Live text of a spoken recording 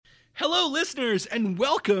Hello, listeners, and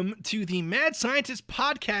welcome to the Mad Scientist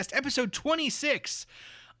Podcast, episode 26.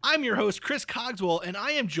 I'm your host, Chris Cogswell, and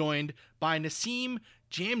I am joined by Nassim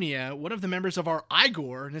Jamnia, one of the members of our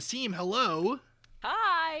Igor. Nassim, hello.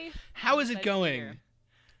 Hi. How is it going?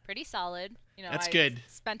 Pretty solid. You know, That's I good.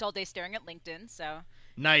 Spent all day staring at LinkedIn, so.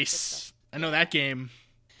 Nice. I know that game.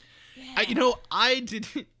 Yeah.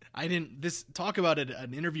 I didn't talk about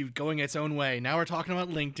an interview going its own way. Now we're talking about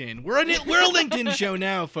LinkedIn. We're a LinkedIn show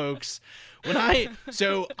now, folks. I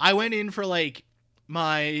went in for like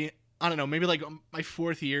my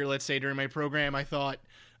fourth year, let's say, during my program. I thought,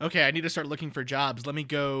 okay, I need to start looking for jobs. Let me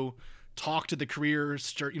go talk to the career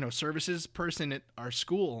services person at our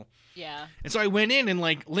school. Yeah. And so I went in, and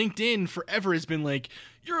like LinkedIn forever has been like,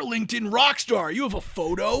 you're a LinkedIn rock star. You have a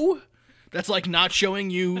photo that's like not showing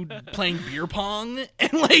you playing beer pong,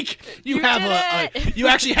 and like you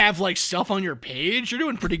actually have like stuff on your page. You're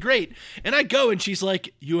doing pretty great. And I go, and she's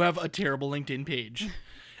like, you have a terrible LinkedIn page.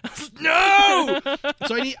 I was like, no.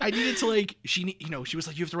 So I needed to like, she was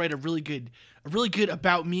like, you have to write a really good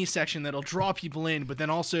about me section that'll draw people in, but then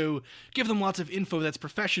also give them lots of info that's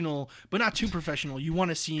professional, but not too professional. You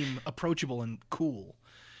want to seem approachable and cool.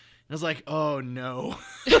 I was like, oh no,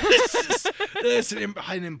 this is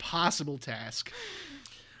an impossible task.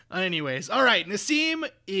 Anyways, all right. Nassim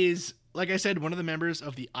is, like I said, one of the members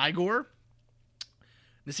of the Igor.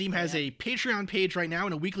 Nassim has a Patreon page right now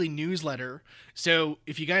and a weekly newsletter. So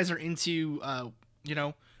if you guys are into,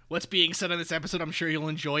 what's being said on this episode, I'm sure you'll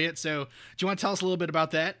enjoy it. So do you want to tell us a little bit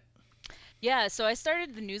about that? Yeah. So I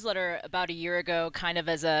started the newsletter about a year ago, kind of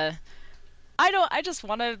as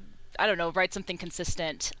write something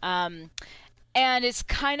consistent. And it's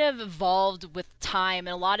kind of evolved with time,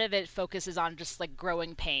 and a lot of it focuses on just like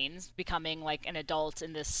growing pains, becoming like an adult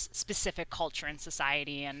in this specific culture and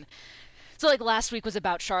society. And so like last week was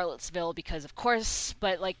about Charlottesville because of course,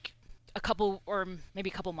 but like a couple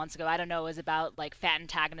months ago, I don't know, was about like fat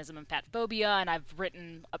antagonism and fat phobia, and I've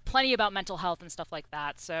written plenty about mental health and stuff like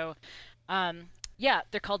that. So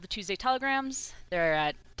they're called the Tuesday Telegrams. They're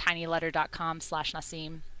at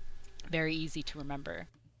tinyletter.com/Nassim. Very easy to remember.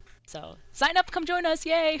 So sign up, come join us,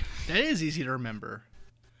 yay! That is easy to remember.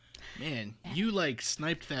 Man, you like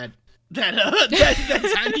sniped that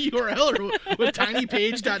tiny URL with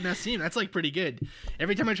tinypage.nassim. That's like pretty good.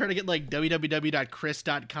 Every time I try to get like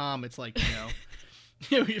www.chris.com, it's like,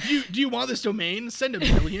 do you want this domain? Send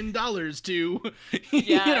 $1 billion to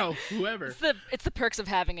whoever. It's the perks of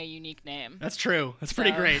having a unique name. That's true. That's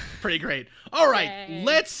pretty great. Pretty great. All right,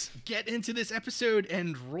 let's get into this episode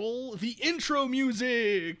and roll the intro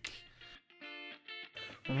music.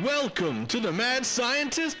 Welcome to the Mad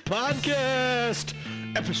Scientist Podcast,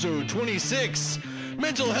 episode 26,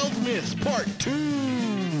 Mental Health Myths, Part 2.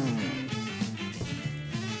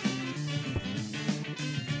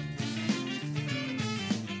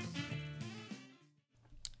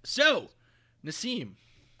 So, Nassim,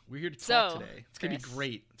 we're here to talk today. It's going to be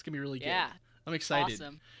great. It's going to be really good. Yeah. I'm excited.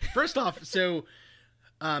 Awesome. First off,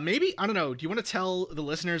 maybe, I don't know, do you want to tell the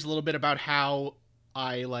listeners a little bit about how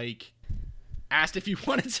I, asked if you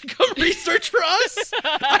wanted to come research for us?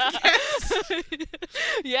 I guess.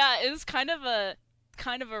 Yeah, it was kind of a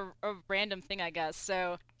random thing, I guess.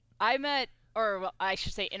 So I met, or I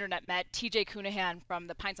should say internet met, TJ Cunahan from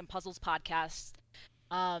the Pints and Puzzles podcast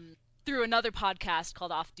through another podcast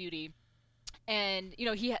called Off Duty. And,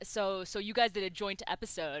 so you guys did a joint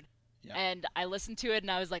episode. Yeah. And I listened to it and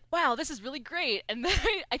I was like, wow, this is really great. And then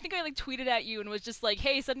I think I tweeted at you and was just like,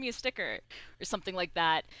 hey, send me a sticker or something like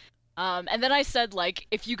that. And then I said,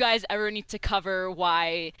 if you guys ever need to cover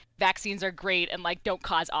why vaccines are great and, don't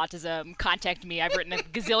cause autism, contact me. I've written a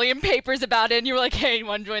gazillion papers about it. And you were like, hey, you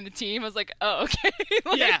want to join the team? I was like, oh, okay.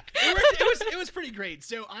 Yeah, it was pretty great.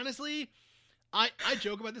 So, honestly, I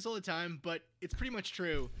joke about this all the time, but it's pretty much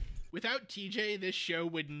true. Without TJ, this show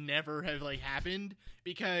would never have, happened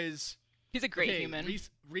because... He's a great human.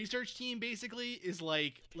 Research team, basically, is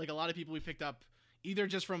like a lot of people we picked up either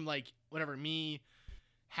just from, me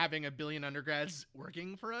having 1 billion undergrads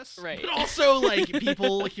working for us, right? But also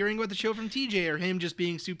people hearing about the show from TJ or him just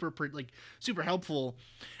being super helpful.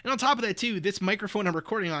 And on top of that too, this microphone I'm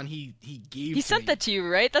recording on, he sent that to you,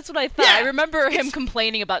 right? That's what I thought. Yeah, I remember him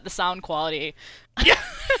complaining about the sound quality. Yeah,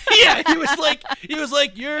 yeah. He was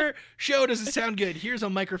like, your show doesn't sound good. Here's a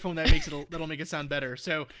microphone that'll make it sound better.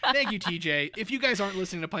 So thank you, TJ. If you guys aren't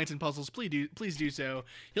listening to Pints and Puzzles, please do so.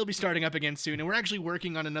 He'll be starting up again soon, and we're actually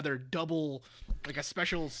working on another double, a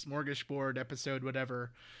special smorgasbord episode,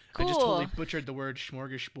 whatever. Cool. I just totally butchered the word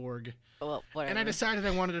smorgasbord. Well, whatever. And I decided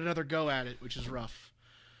I wanted another go at it, which is rough.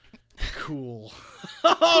 Cool.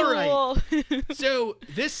 All right. Cool. So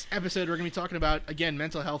this episode, we're going to be talking about, again,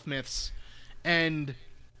 mental health myths. And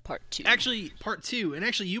Part 2. actually, part 2. And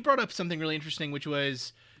actually, you brought up something really interesting, which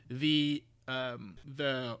was the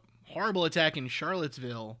horrible attack in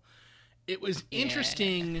Charlottesville. It was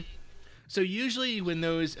interesting. So usually when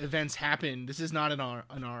those events happen, this is not in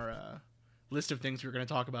our list of things we're going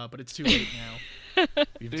to talk about, but it's too late now.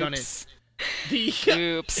 We've done it.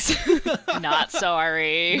 Oops. Not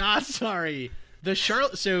sorry. Not sorry.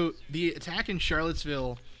 So the attack in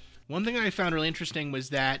Charlottesville, one thing I found really interesting was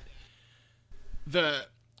that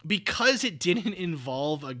because it didn't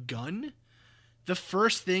involve a gun, the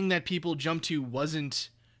first thing that people jumped to wasn't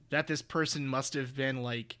that this person must have been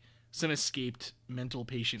like some escaped mental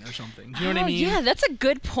patient or something. Do you know what I mean? Yeah, that's a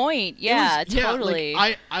good point. Yeah, totally.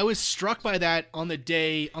 Like, I was struck by that on the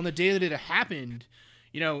day that it happened.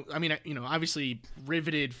 Obviously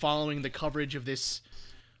riveted following the coverage of this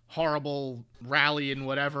horrible rally and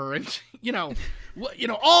whatever, and all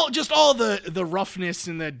the roughness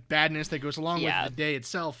and the badness that goes along with the day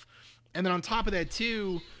itself. And then on top of that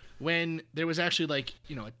too, when there was actually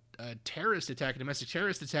a terrorist attack, a domestic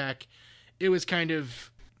terrorist attack, it was kind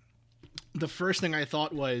of the first thing I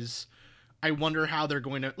thought was, I wonder how they're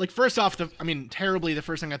going to, first off, terribly, the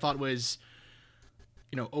first thing I thought was,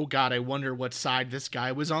 oh God, I wonder what side this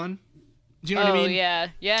guy was on. Do you know what I mean? Oh,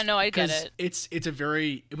 yeah, no, I get it. It's a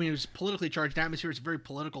very, it was politically charged atmosphere. It's a very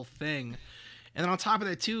political thing. And then on top of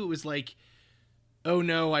that too, it was like, oh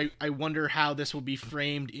no, I wonder how this will be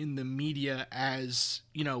framed in the media as,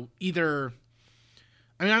 either,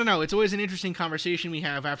 I don't know. It's always an interesting conversation we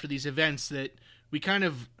have after these events that it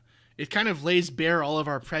kind of lays bare all of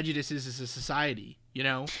our prejudices as a society,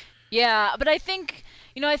 Yeah, but I think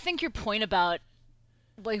your point about,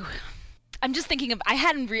 I'm just thinking of, I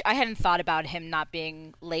hadn't thought about him not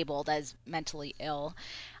being labeled as mentally ill.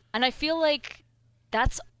 And I feel like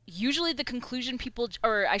that's usually the conclusion people,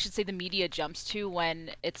 or I should say the media, jumps to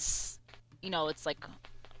when it's, it's like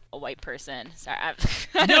a white person. Sorry.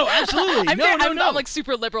 No, absolutely. I'm like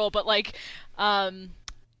super liberal, but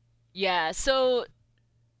yeah. So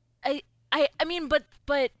I mean, but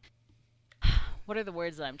what are the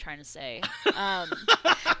words that I'm trying to say?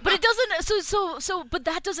 But it doesn't. But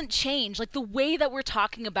that doesn't change. Like the way that we're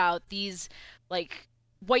talking about these,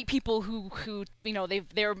 white people who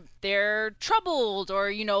they're troubled,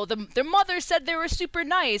 or their mother said they were super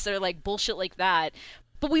nice, or bullshit like that.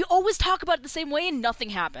 But we always talk about it the same way, and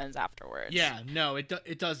nothing happens afterwards. Yeah, no,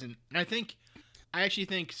 it doesn't. And I actually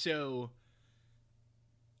think so.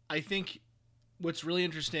 I think what's really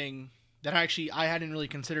interesting that I hadn't really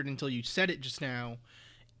considered until you said it just now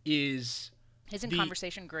is, isn't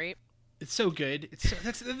conversation great? It's so good.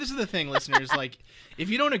 This is the thing, listeners. If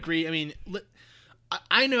you don't agree,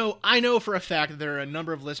 I know for a fact that there are a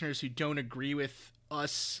number of listeners who don't agree with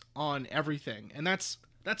us on everything, and that's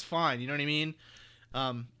fine. You know what I mean?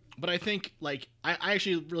 But I think I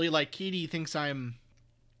actually really like Katie thinks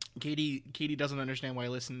Katie doesn't understand why I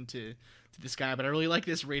listen to this guy, but I really like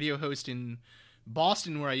this radio host in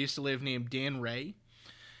Boston where I used to live named Dan Ray,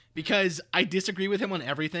 because I disagree with him on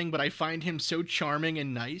everything, but I find him so charming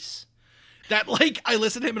and nice that I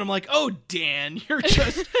listen to him and I'm like, oh Dan, you're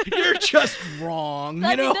just wrong.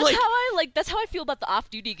 That's how I feel about the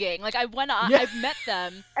Off-Duty Gang. I've met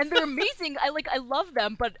them and they're amazing. I love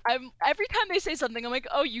them, but every time they say something, I'm like,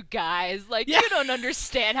 oh you guys, you don't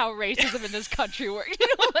understand how racism in this country works.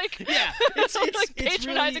 It's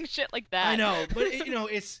patronizing really, shit like that. I know, but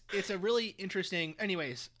it's a really interesting.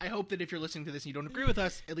 Anyways, I hope that if you're listening to this and you don't agree with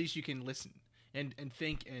us, at least you can listen and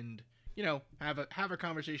think and have a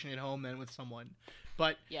conversation at home then with someone.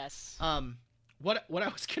 But yes, what I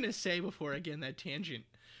was gonna say before, again, that tangent,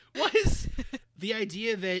 was the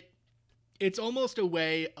idea that it's almost a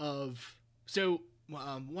way of, so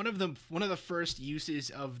one of the first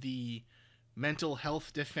uses of the mental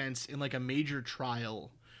health defense in a major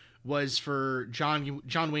trial was for John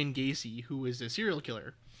Wayne Gacy, who was a serial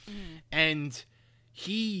killer, and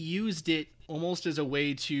he used it almost as a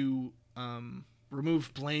way to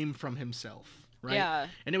remove blame from himself, right? Yeah.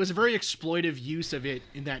 And it was a very exploitive use of it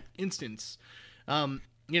in that instance.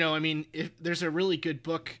 If there's a really good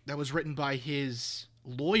book that was written by his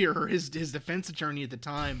lawyer, his defense attorney at the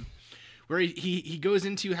time, where he goes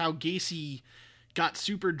into how Gacy got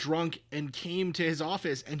super drunk and came to his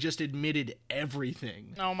office and just admitted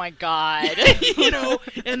everything. Oh my God.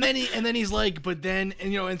 And then he's like, but then,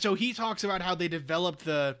 and so he talks about how they developed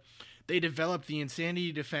the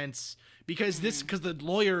insanity defense because the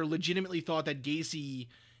lawyer legitimately thought that Gacy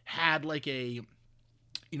had a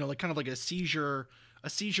seizure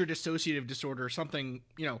dissociative disorder or something,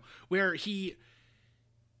 where he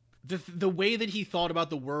the way that he thought about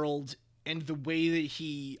the world and the way that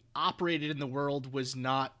he operated in the world was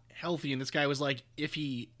not healthy. And this guy was like, if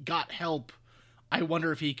he got help, I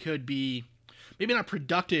wonder if he could be maybe not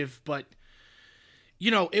productive, but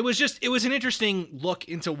it was an interesting look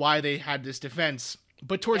into why they had this defense.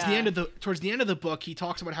 But towards the end of the book, he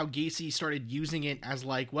talks about how Gacy started using it as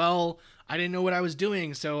like, well, I didn't know what I was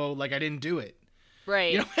doing, so like I didn't do it.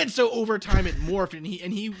 Right. And so over time it morphed, and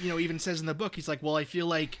he even says in the book, he's like, well, I feel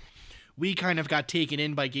like we kind of got taken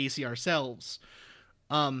in by Gacy ourselves.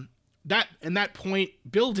 That point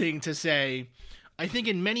building to say, I think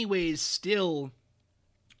in many ways still,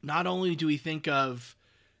 not only do we think of,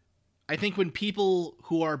 I think when people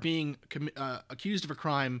who are being accused of a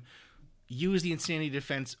crime use the insanity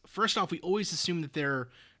defense, first off, we always assume that they're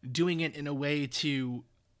doing it in a way to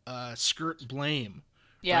skirt blame.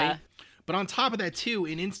 Yeah. Right? But on top of that, too,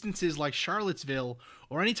 in instances like Charlottesville,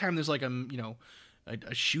 or anytime there's like a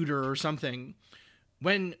shooter or something,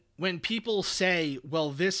 when people say,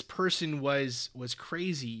 well, this person was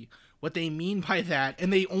crazy, what they mean by that,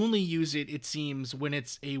 and they only use it seems, when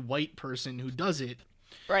it's a white person who does it.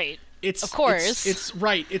 Right. It's of course. It's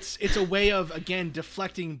right. It's a way of, again,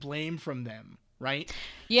 deflecting blame from them, right?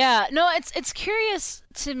 Yeah. No, it's curious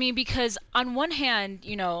to me because on one hand,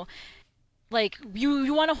 like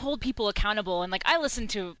you want to hold people accountable, and like I listen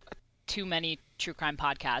to too many true crime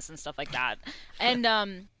podcasts and stuff like that, and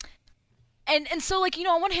so like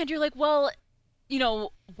on one hand you're like, well,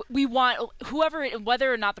 we want whoever,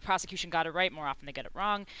 whether or not the prosecution got it right, more often they get it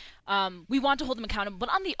wrong, we want to hold them accountable. But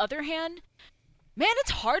on the other hand, man,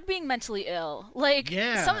 it's hard being mentally ill. Like,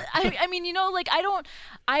 yeah. I mean, like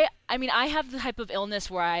I have the type of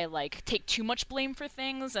illness where I like take too much blame for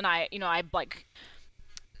things, and I like.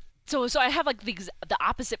 So I have like the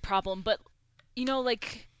opposite problem, but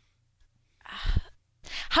like,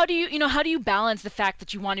 how do you balance the fact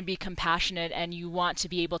that you want to be compassionate and you want to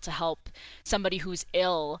be able to help somebody who's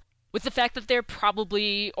ill with the fact that they're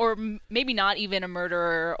probably, or maybe not even, a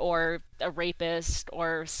murderer or a rapist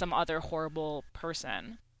or some other horrible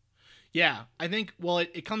person? Yeah, I think, well,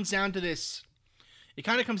 it comes down to this. It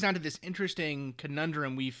kind of comes down to this interesting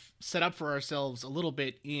conundrum we've set up for ourselves a little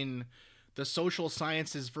bit in the social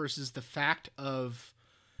sciences versus the fact of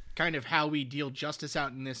kind of how we deal justice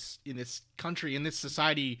out in this country, in this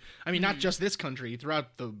society. I mean, not just this country,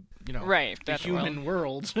 throughout the the human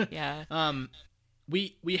world. Yeah.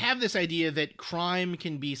 We have this idea that crime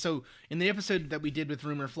can be, so in the episode that we did with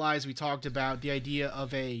Rumor Flies, we talked about the idea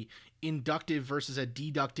of a inductive versus a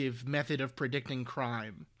deductive method of predicting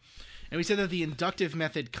crime. And we said that the inductive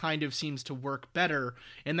method kind of seems to work better,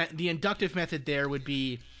 and that the inductive method there would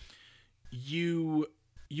be you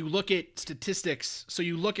look at statistics. So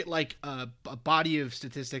you look at like a body of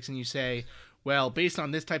statistics and you say, well, based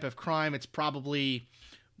on this type of crime, it's probably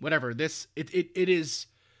whatever. It is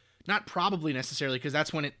not probably necessarily, because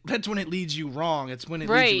that's when it leads you wrong. It's when it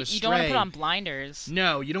leads you astray. You don't want to put on blinders.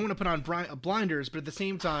 No, you don't want to put on blinders. But at the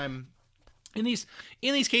same time, in these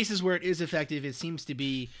cases where it is effective, it seems to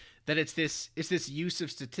be that it's this use of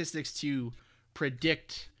statistics to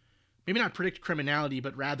predict, maybe not predict criminality,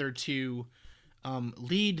 but rather to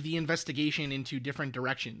lead the investigation into different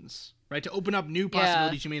directions, right? To open up new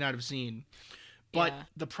possibilities you may not have seen. But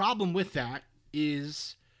the problem with that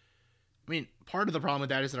is, I mean, part of the problem with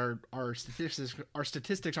that is that our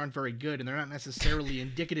statistics aren't very good, and they're not necessarily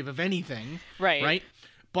indicative of anything. Right?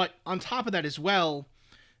 But on top of that as well,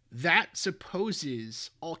 that supposes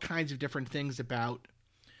all kinds of different things about,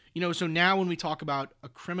 so now when we talk about a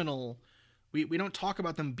criminal, we don't talk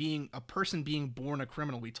about them being a person being born a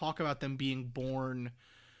criminal. We talk about them being born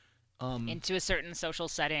into a certain social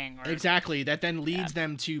setting. Exactly. That then leads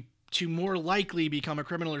them to more likely become a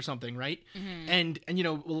criminal or something, right? Mm-hmm. And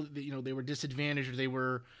they were disadvantaged, or they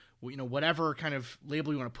were, whatever kind of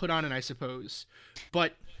label you want to put on it, I suppose.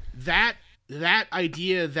 But that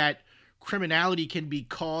idea that criminality can be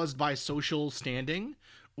caused by social standing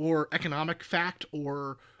or economic fact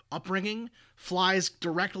or upbringing flies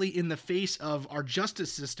directly in the face of our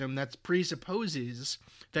justice system that presupposes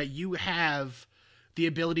that you have the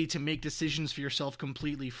ability to make decisions for yourself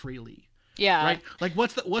completely freely. Yeah. Right? Like,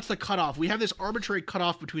 what's the cutoff? We have this arbitrary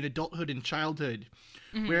cutoff between adulthood and childhood,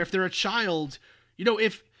 where if they're a child,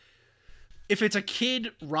 if it's a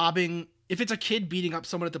kid if it's a kid beating up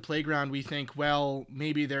someone at the playground, we think, well,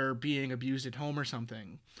 maybe they're being abused at home or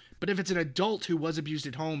something. But if it's an adult who was abused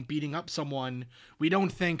at home beating up someone, we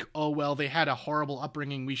don't think, oh, well, they had a horrible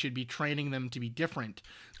upbringing, we should be training them to be different.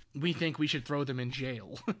 We think we should throw them in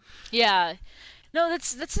jail. Yeah. No,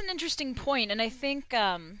 that's an interesting point, and I think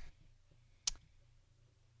the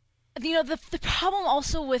problem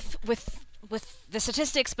also with the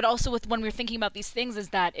statistics, but also with when we're thinking about these things, is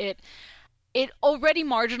that it already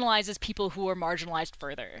marginalizes people who are marginalized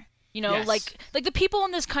further. Yes. Like the people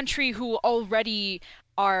in this country who already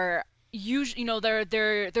are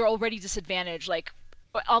they're already disadvantaged. Like,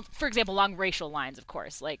 for example, along racial lines, of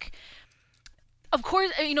course. Like, of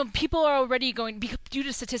course, people are already going due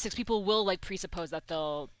to statistics. People will like presuppose that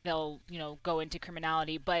they'll go into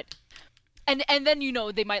criminality, but and then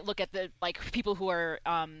they might look at the like people who are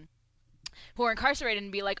incarcerated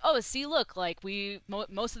and be like, oh, see, look, like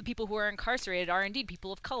most of the people who are incarcerated are indeed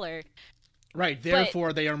people of color. Right.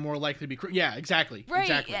 Therefore, they are more likely to be. Yeah. Exactly. Right.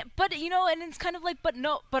 Exactly. But and it's kind of like,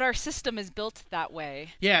 but our system is built that way.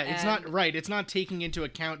 Yeah. It's not right. It's not taking into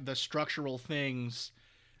account the structural things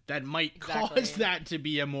that might cause that to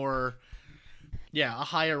be a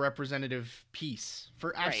higher representative piece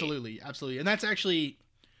for absolutely. And that's actually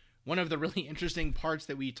one of the really interesting parts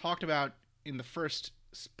that we talked about in the first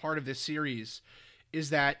part of this series, is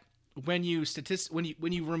that when you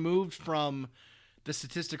removed from the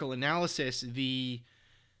statistical analysis the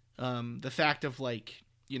fact of like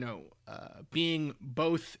being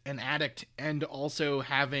both an addict and also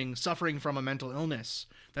suffering from a mental illness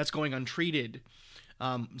that's going untreated,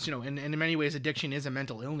 and in many ways addiction is a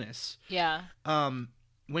mental illness. Yeah.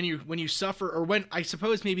 When you suffer, or when, I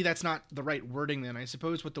suppose maybe that's not the right wording then. I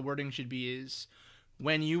suppose what the wording should be is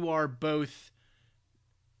when you are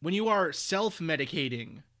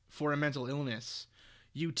self-medicating for a mental illness,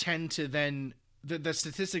 you tend to then, the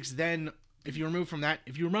statistics then, if you remove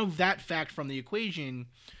that fact from the equation,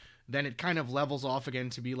 then it kind of levels off again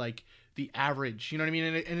to be like the average, you know what I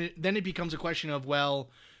mean? Then it becomes a question of, well,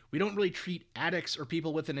 we don't really treat addicts or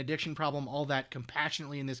people with an addiction problem all that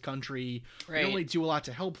compassionately in this country. Right. We don't really do a lot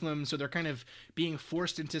to help them, so they're kind of being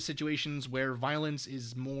forced into situations where violence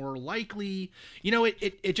is more likely.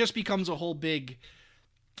 It just becomes a whole big...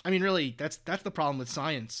 I mean, really, that's the problem with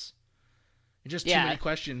science. It's just too many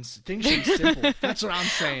questions. Things should be simple. That's what I'm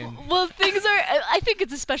saying. Well, I think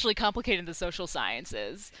it's especially complicated in the social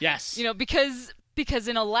sciences. Yes. Because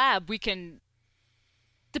in a lab we can,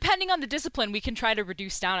 depending on the discipline, we can try to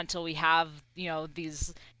reduce down until we have,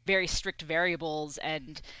 these very strict variables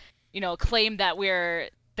and, claim that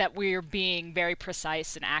we're being very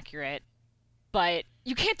precise and accurate. But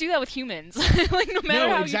you can't do that with humans. Like, no matter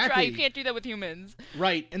how you try, you can't do that with humans.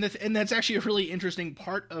 Right, and that's actually a really interesting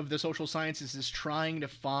part of the social sciences, is trying to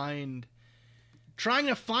find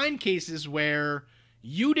cases where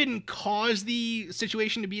you didn't cause the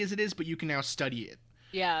situation to be as it is, but you can now study it.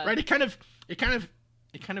 Yeah. Right. It kind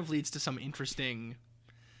of leads to some interesting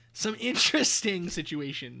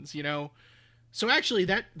situations, So actually,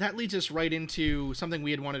 that leads us right into something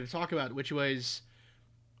we had wanted to talk about, which was,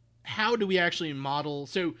 how do we actually model?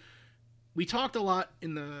 So we've talked a lot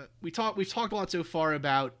so far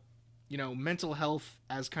about, mental health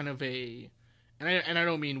as kind of and I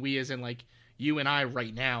don't mean we as in like you and I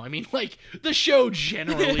right now. I mean like the show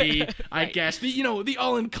generally, right. I guess the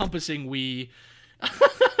all-encompassing we.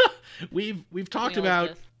 we've talked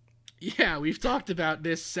about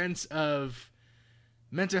this sense of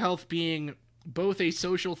mental health being both a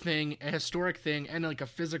social thing, a historic thing, and like a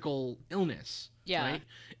physical illness. Yeah. Right?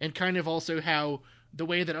 And kind of also how the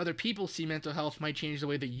way that other people see mental health might change the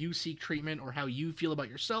way that you seek treatment or how you feel about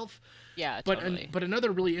yourself. Yeah, totally. But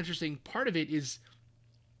another really interesting part of it is,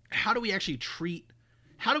 how do we treat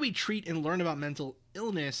and learn about mental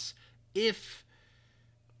illness if,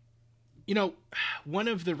 one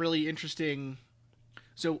of the really interesting...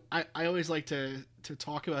 So I always like to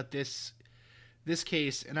talk about this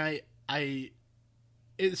case, and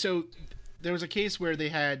so there was a case where they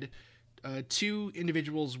had... two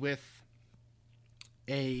individuals with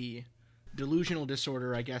a delusional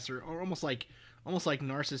disorder, I guess, or almost like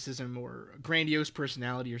narcissism or grandiose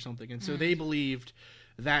personality or something. And so they believed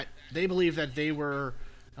that they were,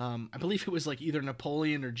 I believe it was like either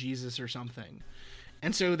Napoleon or Jesus or something.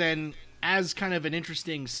 And so then, as kind of an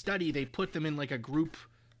interesting study, they put them in like a group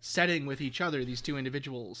setting with each other, these two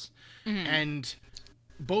individuals. Mm-hmm. And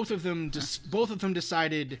both of them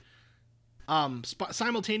decided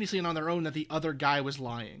simultaneously and on their own that the other guy was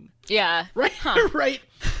lying. Yeah. Right. Huh. Right.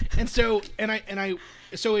 And so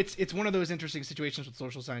so it's one of those interesting situations with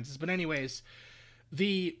social sciences. But anyways,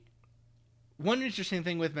 the one interesting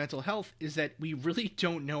thing with mental health is that we really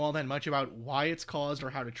don't know all that much about why it's caused or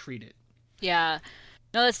how to treat it. Yeah.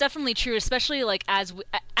 No, that's definitely true, especially like as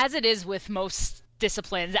it is with most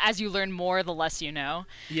disciplines. As you learn more, the less you know.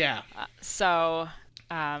 Yeah.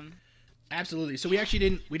 Absolutely. So we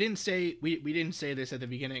didn't say this at the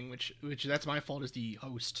beginning, which that's my fault as the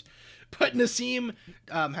host. But Nassim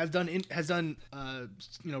has done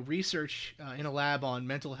research in a lab on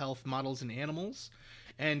mental health models in animals,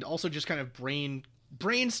 and also just kind of brain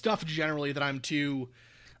stuff generally that I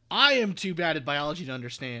am too bad at biology to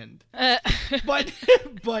understand. But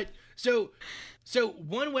so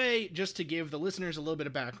one way, just to give the listeners a little bit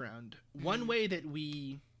of background, one way that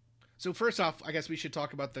so first off, I guess we should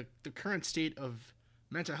talk about the current state of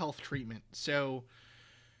mental health treatment. So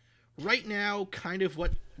right now, kind of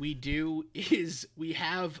what we do is we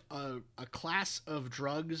have a class of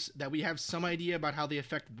drugs that we have some idea about how they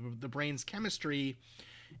affect the brain's chemistry,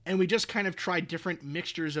 and we just kind of try different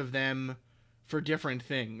mixtures of them for different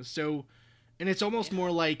things. So, and it's almost more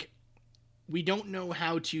like we don't know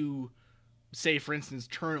how to, say, for instance,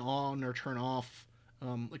 turn on or turn off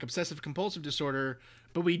like obsessive compulsive disorder,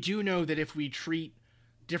 but we do know that if we treat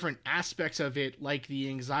different aspects of it, like the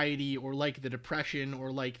anxiety or like the depression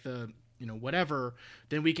or like the, whatever,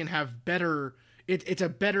 then we can have better, it's a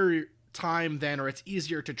better time then, or it's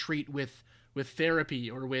easier to treat with therapy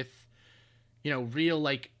or with, real,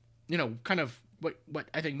 like, kind of what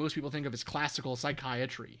I think most people think of as classical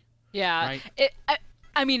psychiatry. Yeah. Right?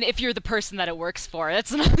 I mean, if you're the person that it works for,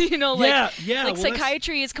 it's not, like, yeah. Like,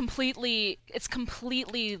 psychiatry is completely,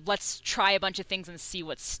 let's try a bunch of things and see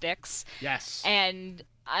what sticks. Yes. And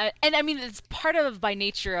I mean, it's part of, by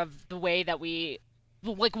nature of the way that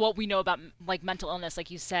like, what we know about, like, mental illness,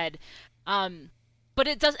 like you said. But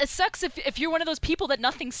it sucks if you're one of those people that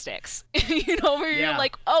nothing sticks, where you're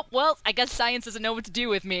like, oh, well, I guess science doesn't know what to do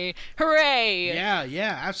with me. Hooray.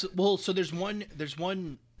 Yeah, absolutely. Well, so there's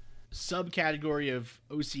one subcategory of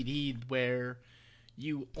OCD where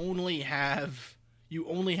you only have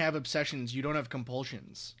obsessions, you don't have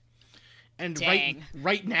compulsions. And Dang.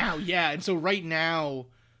 right now, and so right now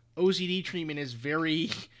OCD treatment is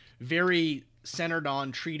very, very centered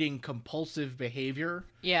on treating compulsive behavior.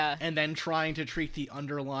 Yeah. And then trying to treat the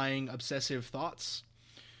underlying obsessive thoughts.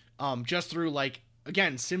 Just through, like,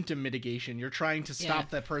 again, symptom mitigation. You're trying to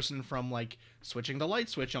stop that person from, like, switching the light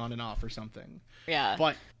switch on and off or something. Yeah.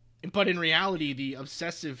 But in reality, the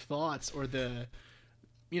obsessive thoughts or the,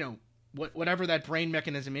 whatever that brain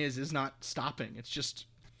mechanism is not stopping. It's just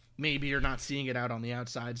maybe you're not seeing it out on the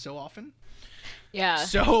outside so often. Yeah.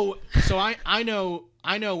 So I know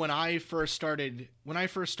when I first started,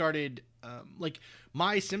 like,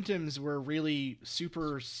 my symptoms were really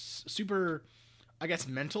super, I guess,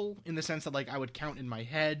 mental, in the sense that, like, I would count in my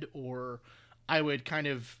head, or I would kind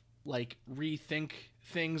of, like, rethink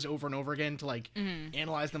things over and over again to, like,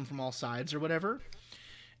 analyze them from all sides or whatever.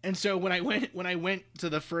 And so when I went to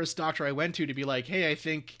the first doctor I went to be like, hey, I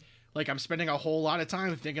think, like, I'm spending a whole lot of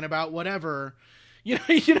time thinking about whatever,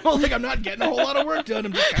 like, I'm not getting a whole lot of work done.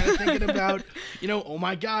 I'm just kind of thinking about, oh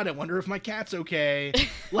my God, I wonder if my cat's okay.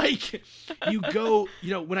 Like, you go,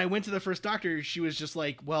 when I went to the first doctor, she was just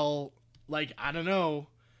like, well, like, I don't know,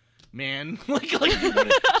 man. like, do you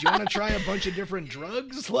want to try a bunch of different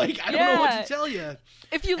drugs? Like, I don't know what to tell you.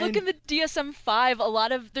 If you look in the DSM-5, a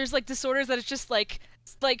lot of, there's, like, disorders that it's just like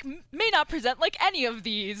may not present like any of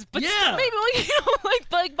these, but maybe,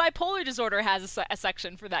 like, like bipolar disorder has a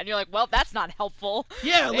section for that, and you're like, well, that's not helpful.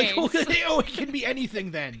 Yeah, like, it can be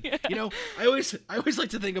anything then. Yeah. I always like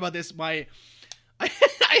to think about this. I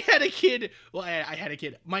had a kid. Well, I had a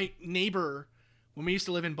kid. My neighbor, when we used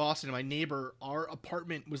to live in Boston, our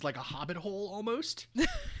apartment was like a hobbit hole almost.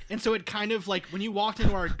 And so it kind of, like, when you walked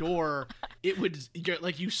into our door, it would,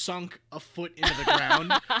 like, you sunk a foot into the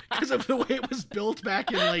ground because of the way it was built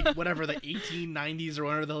back in, like, whatever, the 1890s or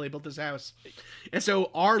whenever the hell they built this house. And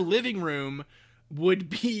so our living room would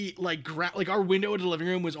be, like, our window to the living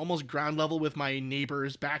room was almost ground level with my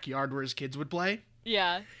neighbor's backyard where his kids would play.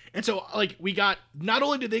 Yeah. And so, like, not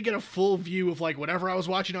only did they get a full view of, like, whatever I was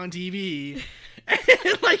watching on TV,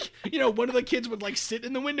 and, like, one of the kids would, like, sit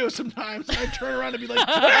in the window sometimes, and I'd turn around and be like,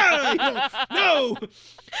 no!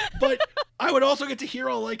 But I would also get to hear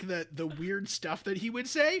all, like, the weird stuff that he would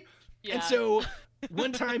say. Yeah. And so,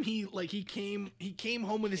 one time he came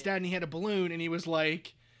home with his dad, and he had a balloon, and he was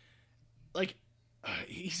like,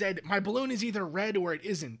 he said, my balloon is either red or it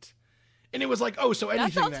isn't. And it was like, oh, so anything.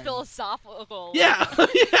 That sounds then. philosophical. Yeah,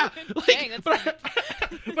 yeah. Like, Dang, but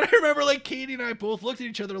I remember, like, Katie and I both looked at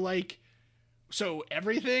each other like, so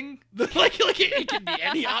everything? like it can be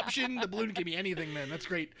any option. The balloon can be anything. Then that's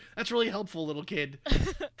great. That's really helpful, little kid.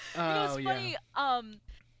 It's funny.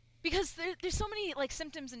 Because there's so many, like,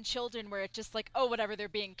 symptoms in children where it's just like, oh, whatever, they're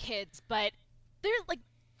being kids, but there's, like,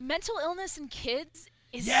 mental illness in kids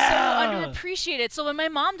is so underappreciated. So when my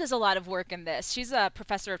mom does a lot of work in this, she's a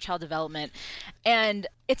professor of child development, and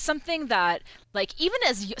it's something that, like, even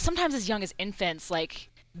sometimes as young as infants, like,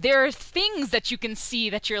 there are things that you can see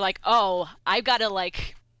that you're like, oh, I've got to,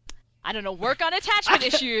 like, I don't know, work on attachment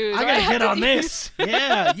issues. I gotta get on this.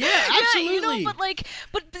 Yeah, absolutely. Yeah, you know,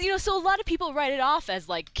 but you know, so a lot of people write it off as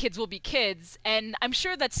like kids will be kids, and I'm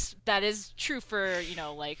sure that is true for, you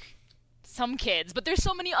know, like some kids, but there's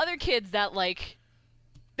so many other kids that like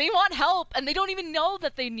they want help and they don't even know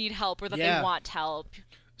that they need help or that they want help.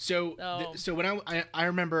 So when I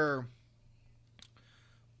remember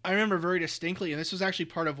very distinctly, and this was actually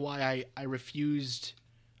part of why I refused.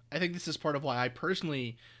 I think this is part of why I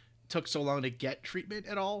personally took so long to get treatment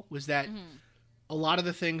at all, was that a lot of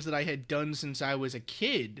the things that I had done since I was a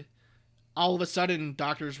kid, all of a sudden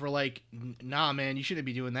doctors were like, nah, man, you shouldn't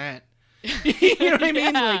be doing that. You know what I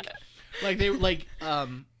mean? Like they like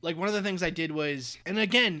one of the things I did was, and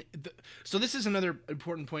again, so this is another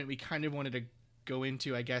important point we kind of wanted to go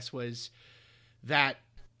into, I guess, was that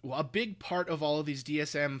a big part of all of these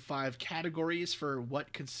DSM-5 categories for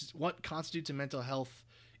what constitutes a mental health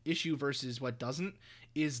issue versus what doesn't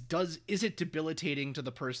is it debilitating to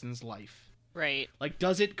the person's life? Right. Like,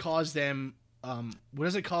 does it cause them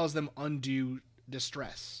undue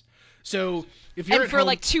distress? So if you're for home,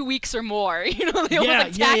 like 2 weeks or more, you know, they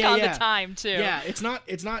almost attack on the time too. Yeah,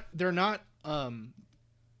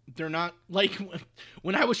 they're not like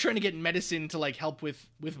when I was trying to get medicine to like help with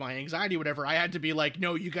my anxiety or whatever, I had to be like,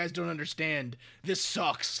 no, you guys don't understand. This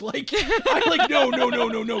sucks. Like, I'm like, no,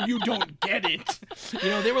 you don't get it. You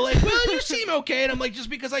know, they were like, well, you seem okay. And I'm like, just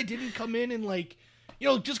because I didn't come in and like, you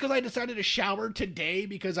know, just because I decided to shower today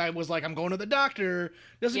because I was like, I'm going to the doctor,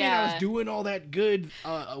 doesn't mean I was doing all that good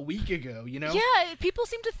a week ago, you know? Yeah, people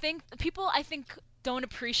I think don't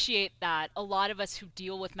appreciate that. A lot of us who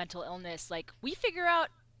deal with mental illness, like, we figure out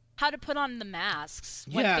how to put on the masks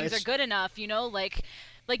when things are good enough, you know, like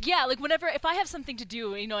whenever, if I have something to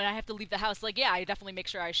do, you know, and I have to leave the house, like, I definitely make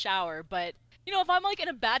sure I shower. But, you know, if I'm like in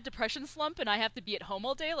a bad depression slump and I have to be at home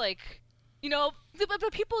all day, like, you know,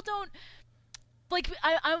 but people don't, like,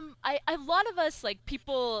 a lot of us, like,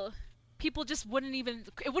 people just it wouldn't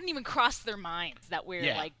even cross their minds that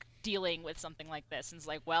we're like dealing with something like this. And it's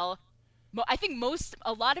like, well, I think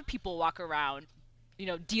a lot of people walk around, you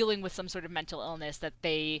know, dealing with some sort of mental illness that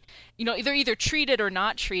they, you know, they're either treated or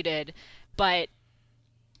not treated, but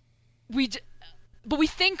we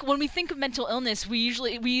think, when we think of mental illness, we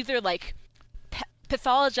either like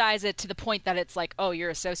pathologize it to the point that it's like, oh, you're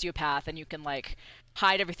a sociopath and you can like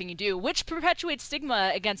hide everything you do, which perpetuates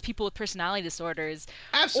stigma against people with personality disorders.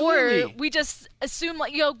 Absolutely. Or we just assume,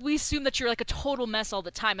 like, you know, we assume that you're like a total mess all the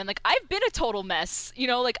time. And like, I've been a total mess, you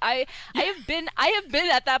know, like I have been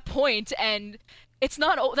at that point, and that's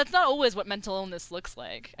not always what mental illness looks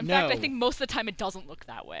like. In fact, I think most of the time it doesn't look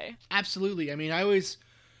that way. Absolutely. I mean, I always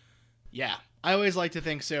like to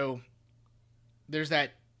think so. There's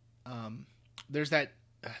that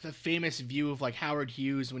the famous view of like Howard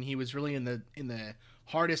Hughes when he was really in the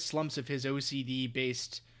hardest slumps of his OCD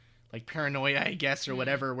based like paranoia, I guess, or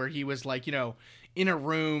whatever, where he was like, you know, in a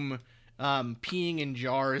room peeing in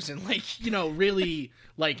jars and like, you know, really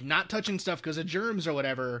like not touching stuff because of germs or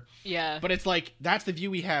whatever. Yeah. But it's like, that's the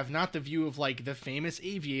view we have, not the view of like the famous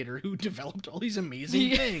aviator who developed all these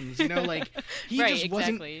amazing things, you know, like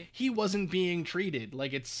he wasn't being treated.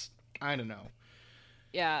 Like, it's, I don't know.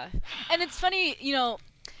 Yeah. And it's funny, you know,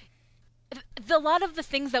 a lot of the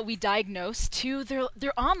things that we diagnose too,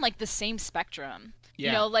 they're on like the same spectrum. Yeah.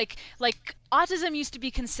 You know, like autism used to be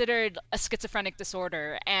considered a schizophrenic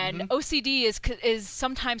disorder, and OCD is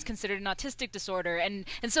sometimes considered an autistic disorder, and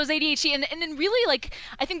so is ADHD, and then really, like,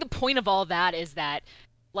 I think the point of all that is that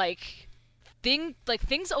like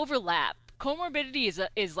things overlap. Comorbidity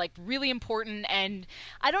is like really important, and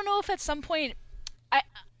I don't know if at some point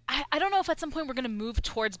I don't know if at some point we're going to move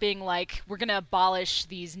towards being like, we're going to abolish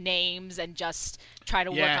these names and just try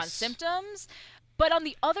to work on symptoms. But on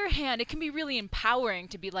the other hand, it can be really empowering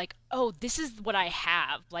to be like, oh, this is what I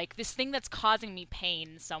have. Like, this thing that's causing me pain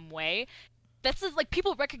in some way. That's just, like,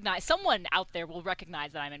 people recognize, someone out there will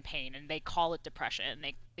recognize that I'm in pain, and they call it depression.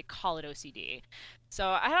 They call it OCD. So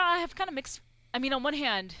I have kind of mixed, I mean, on one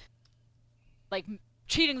hand, like,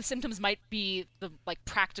 treating the symptoms might be the like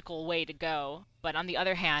practical way to go, but on the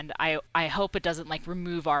other hand, I hope it doesn't like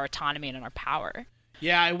remove our autonomy and our power.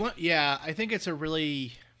 I think it's a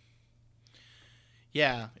really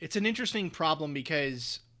it's an interesting problem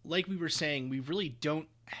because, like we were saying, we really don't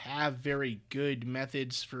have very good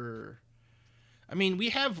methods for, I mean, we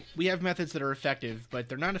have methods that are effective, but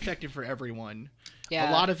they're not effective for everyone. Yeah.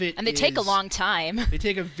 A lot of it and they take a long time. They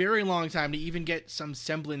take a very long time to even get some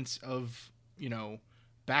semblance of,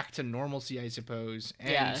 back to normalcy, I suppose.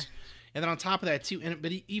 And then on top of that too,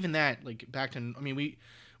 but even that, like back to, I mean,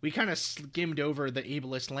 we kind of skimmed over the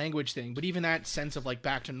ableist language thing, but even that sense of like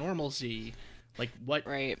back to normalcy, like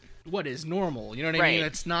what is normal? You know what I mean?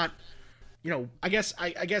 It's not, I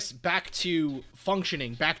guess back to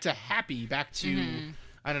functioning, back to happy, back to,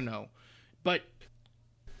 I don't know. But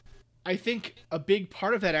I think a big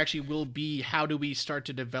part of that actually will be, how do we start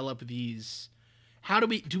to develop these,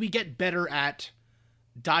 do we get better at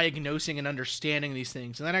diagnosing and understanding these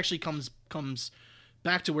things? And that actually comes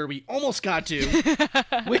back to where we almost got to,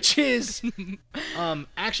 which is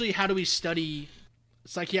actually, how do we study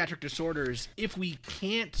psychiatric disorders if we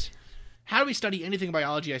can't? How do we study anything in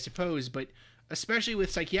biology, I suppose, but especially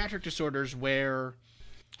with psychiatric disorders, where,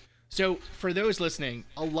 so for those listening,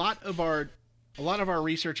 a lot of our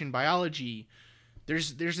research in biology,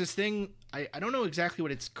 there's this thing, I don't know exactly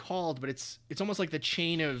what it's called, but it's almost like the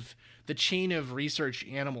chain of research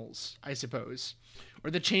animals, I suppose,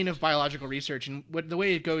 or the chain of biological research. And the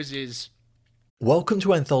way it goes is, welcome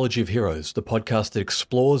to Anthology of Heroes, the podcast that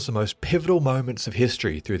explores the most pivotal moments of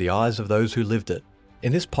history through the eyes of those who lived it.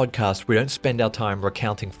 In this podcast, we don't spend our time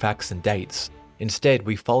recounting facts and dates. Instead,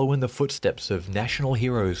 we follow in the footsteps of national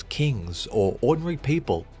heroes, kings, or ordinary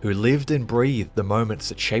people who lived and breathed the moments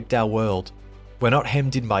that shaped our world. We're not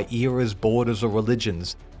hemmed in by eras, borders, or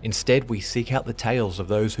religions. Instead, we seek out the tales of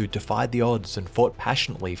those who defied the odds and fought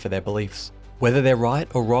passionately for their beliefs. Whether they're right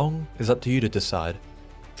or wrong is up to you to decide.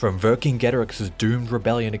 From Vercingetorix's doomed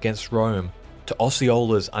rebellion against Rome, to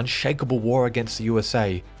Osceola's unshakable war against the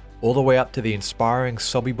USA, all the way up to the inspiring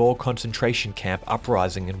Sobibor concentration camp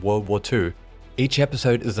uprising in World War II, each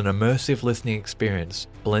episode is an immersive listening experience,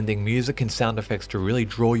 blending music and sound effects to really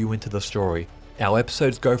draw you into the story. Our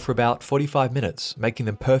episodes go for about 45 minutes, making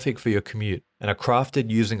them perfect for your commute, and are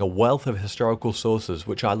crafted using a wealth of historical sources,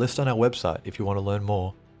 which I list on our website if you want to learn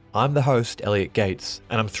more. I'm the host, Elliot Gates,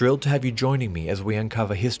 and I'm thrilled to have you joining me as we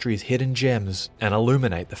uncover history's hidden gems and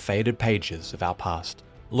illuminate the faded pages of our past.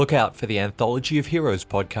 Look out for the Anthology of Heroes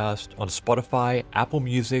podcast on Spotify, Apple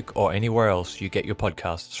Music, or anywhere else you get your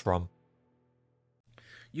podcasts from.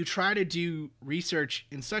 You try to do research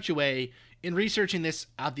in such a way, in researching this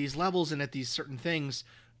at these levels and at these certain things,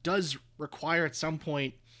 does require at some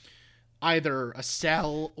point either a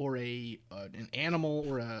cell or an animal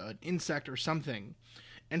or an insect or something.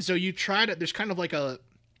 And so you try to, there's kind of like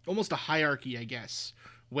almost a hierarchy, I guess,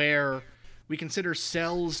 where we consider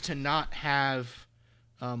cells to not have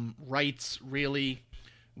rights, really.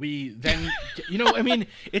 We then, I mean,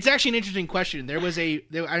 it's actually an interesting question. I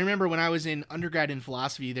remember when I was in undergrad in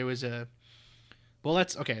philosophy, there was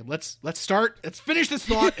let's finish this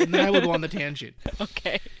thought, and then I will go on the tangent.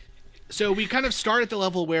 Okay. So we kind of start at the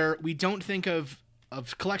level where we don't think of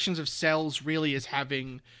collections of cells really as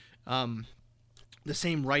having the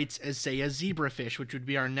same rights as, say, a zebrafish, which would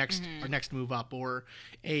be our next move up, or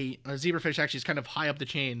a zebrafish actually is kind of high up the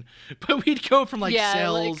chain. But we'd go from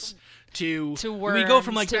cells to worms, we go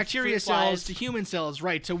from bacteria cells to human cells,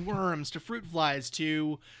 right? To worms, to fruit flies,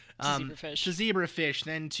 to zebrafish,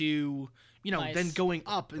 then to then going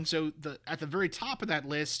up. And so at the very top of that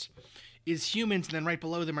list is humans, and then right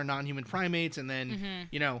below them are non-human primates, and then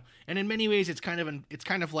and in many ways it's kind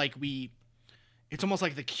of like it's almost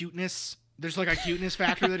like the cuteness. There's like a cuteness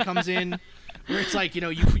factor that comes in, where it's like,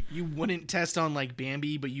 you wouldn't test on like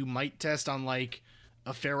Bambi, but you might test on like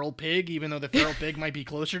a feral pig, even though the feral pig might be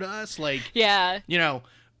closer to us. Like, but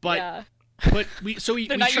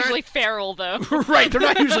they're not usually feral though. Right. They're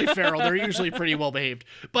not usually feral. They're usually pretty well behaved.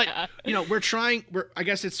 But, I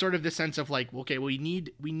guess it's sort of the sense of like, okay, we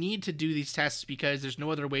need to do these tests because there's no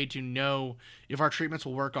other way to know if our treatments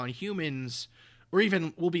will work on humans, or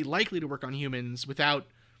even will be likely to work on humans without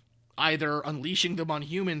either unleashing them on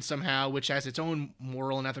humans somehow, which has its own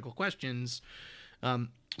moral and ethical questions. So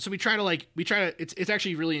we try to it's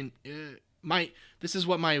actually really this is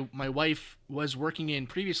what my wife was working in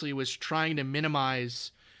previously, was trying to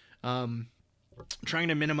minimize the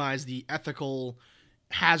ethical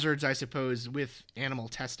hazards, I suppose, with animal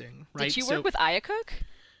testing, right? Did she work with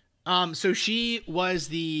Iacocca? So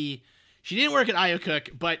she didn't work at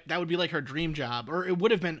Iacocca, but that would be like her dream job, or it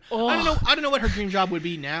would have been. Oh. I don't know what her dream job would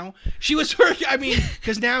be now. She was working. I mean,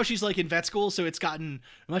 because now she's like in vet school, so it's gotten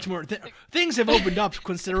much more. Things have opened up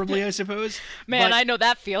considerably, I suppose. Man, I know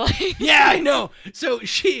that feeling. Yeah, I know. So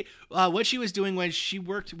what she was doing was she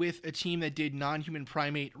worked with a team that did non-human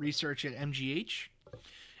primate research at MGH.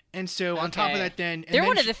 And so on top of that, they're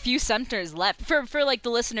one of the few centers left for like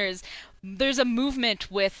the listeners. there's a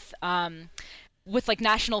movement with like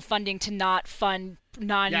national funding to not fund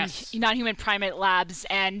non-human primate labs,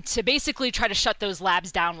 and to basically try to shut those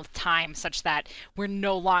labs down with time, such that we're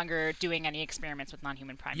no longer doing any experiments with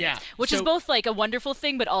non-human primates. Which is both like a wonderful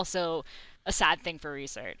thing, but also a sad thing for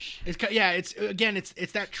research. It's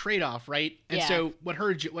that trade-off, right? And so what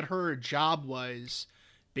her job was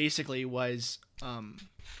basically was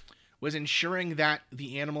ensuring that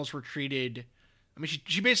the animals were treated. I mean,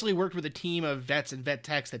 she basically worked with a team of vets and vet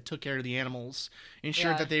techs that took care of the animals,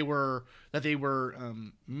 ensured that they were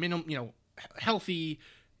healthy,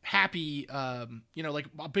 happy. Like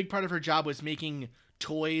a big part of her job was making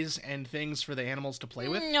toys and things for the animals to play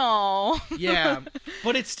with. No. Yeah,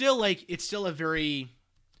 but it's still a very,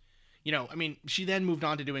 I mean, she then moved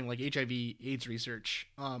on to doing like HIV/AIDS research.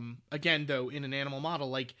 Again, though, in an animal model,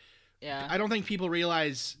 like, I don't think people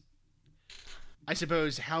realize, I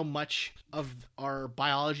suppose, how much of our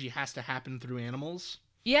biology has to happen through animals.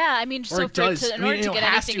 Yeah, I mean, or it does.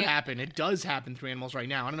 Happen. It does happen through animals right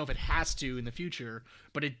now. I don't know if it has to in the future,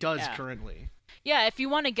 but it does currently. Yeah, if you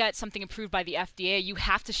want to get something approved by the FDA, you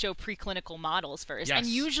have to show preclinical models first. Yes. And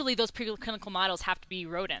usually those preclinical models have to be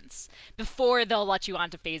rodents before they'll let you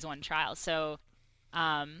onto phase 1 trials. So,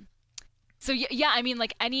 I mean,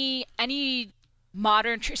 like any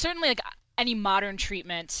modern, certainly like any modern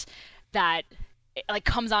treatment that like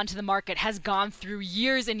comes onto the market has gone through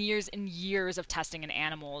years and years and years of testing in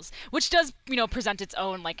animals, which does, present its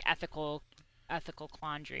own like ethical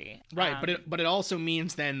quandary. Right, but it also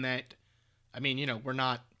means then that, I mean, we're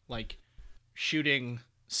not like shooting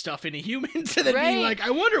stuff into humans and then being like, I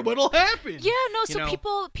wonder what'll happen. Yeah, no, so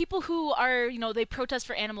people who are, they protest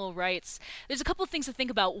for animal rights, there's a couple of things to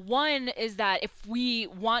think about. One is that if we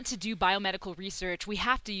want to do biomedical research, we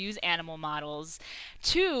have to use animal models.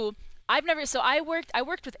 Two, I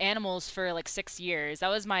worked with animals for like 6 years. That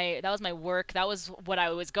was my work. That was what I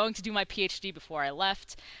was going to do my PhD before I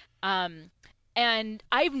left. And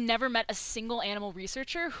I've never met a single animal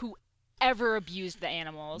researcher who ever abused the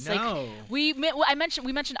animals. No. Like we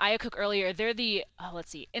mentioned IACUC earlier. They're the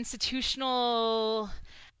institutional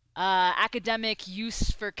academic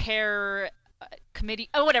use for care committee,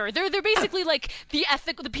 whatever. They're basically like the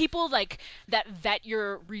people like that vet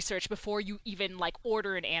your research before you even like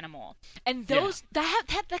order an animal. And those that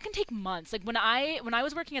can take months. Like when I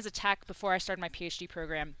was working as a tech before I started my PhD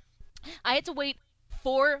program, I had to wait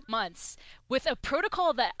 4 months with a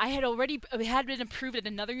protocol that I had been approved at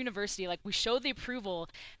another university. Like we showed the approval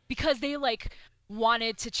because they like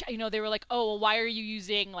wanted to, they were like, oh, well, why are you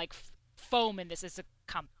using like foam in this? It's a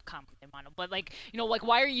complicated model, but like, like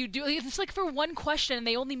why are you doing it's like for one question, and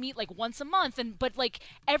they only meet like once a month, but like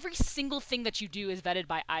every single thing that you do is vetted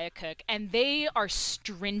by IACUC, and they are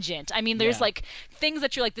stringent. I mean, there's like things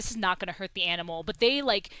that you're like, this is not going to hurt the animal, but they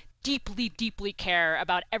like deeply care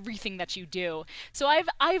about everything that you do. So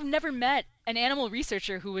I've never met an animal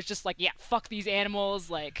researcher who was just like, yeah, fuck these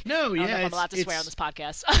animals. Like, no, I don't know if I'm allowed to swear on this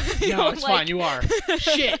podcast. No, it's fine. You are.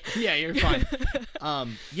 Shit. Yeah, you're fine.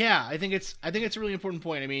 I think it's a really important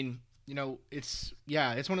point. I mean, it's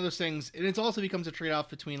one of those things, and it also becomes a trade-off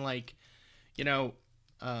between like,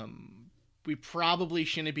 we probably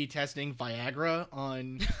shouldn't be testing Viagra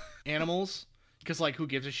on animals. Because, like, who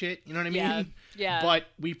gives a shit? You know what I mean? Yeah. But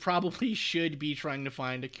we probably should be trying to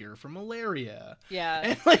find a cure for malaria. Yeah.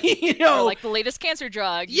 And, like, or, like, the latest cancer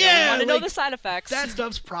drug. Yeah. You want to know the side effects. That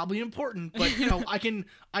stuff's probably important. But, I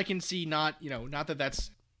can see not that that's...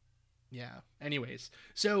 Yeah. Anyways.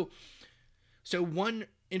 So one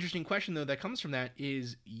interesting question, though, that comes from that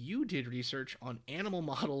is you did research on animal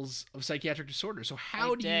models of psychiatric disorders. So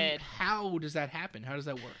how does that happen? How does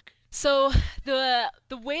that work? So the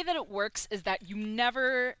way that it works is that you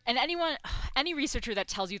never, and any researcher that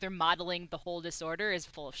tells you they're modeling the whole disorder is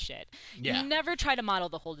full of shit. Yeah. You never try to model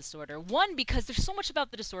the whole disorder. 1, because there's so much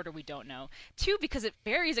about the disorder we don't know. 2, because it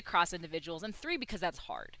varies across individuals. And 3, because that's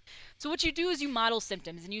hard. So what you do is you model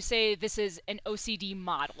symptoms, and you say this is an OCD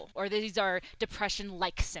model, or these are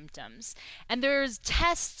depression-like symptoms. And there's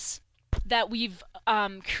tests that we've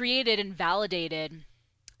created and validated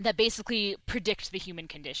that basically predict the human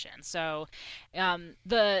condition. So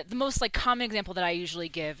the most like common example that I usually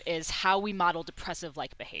give is how we model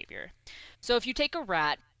depressive-like behavior. So if you take a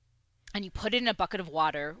rat and you put it in a bucket of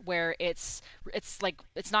water where it's like,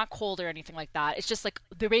 it's not cold or anything like that, it's just like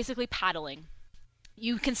they're basically paddling.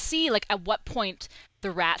 you can see like at what point the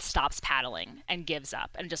rat stops paddling and gives up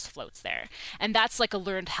and just floats there. And that's like a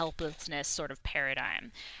learned helplessness sort of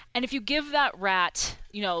paradigm. And if you give that rat,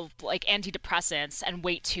 like antidepressants and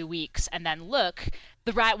wait 2 weeks and then look,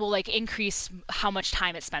 the rat will like increase how much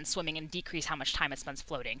time it spends swimming and decrease how much time it spends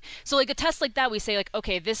floating. So like a test like that, we say like,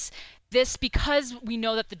 okay, this because we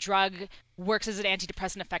know that the drug works as an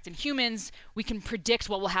antidepressant effect in humans, we can predict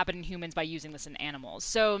what will happen in humans by using this in animals.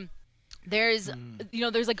 So there's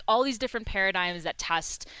there's like all these different paradigms that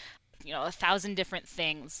test 1,000 different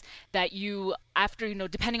things that you, after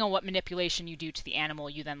depending on what manipulation you do to the animal,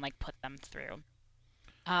 you then like put them through.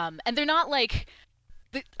 And they're not like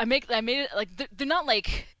I made it like they're not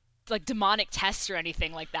like demonic tests or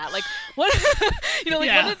anything like that. Like what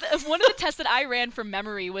one of the tests that I ran from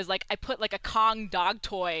memory was like I put like a Kong dog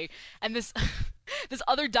toy and this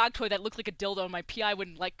other dog toy that looked like a dildo, and my PI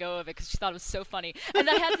wouldn't let go of it because she thought it was so funny. And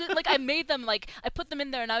I had to I made them I put them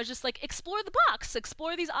in there, and I was just like, explore the box,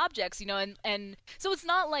 explore these objects, and so it's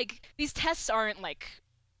not like these tests aren't like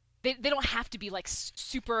they don't have to be like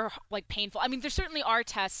super like painful. I mean, there certainly are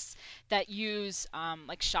tests that use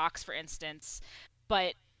like shocks, for instance,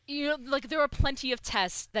 but like there are plenty of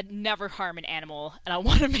tests that never harm an animal, and I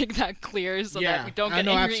want to make that clear so that we don't get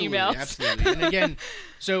angry emails. Absolutely. And again,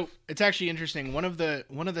 so it's actually interesting. One of the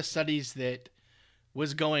studies that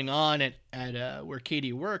was going on at where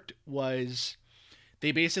Katie worked was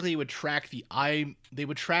they basically would track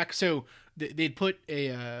so they'd put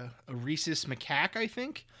a rhesus macaque, I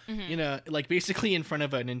think, basically in front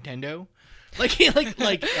of a Nintendo.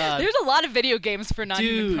 There's a lot of video games for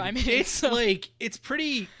non-human primates. It's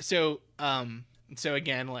pretty so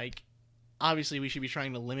again, like, obviously we should be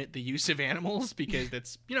trying to limit the use of animals because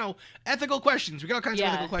that's ethical questions. We got all kinds of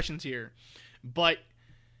ethical questions here. But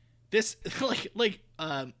this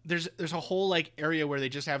there's a whole like area where they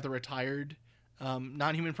just have the retired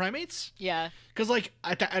non-human primates. Yeah. Because like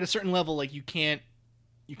at a certain level, like you can't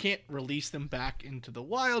release them back into the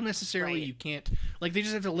wild necessarily. Right. You can't, like, they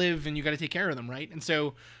just have to live and you got to take care of them, right? And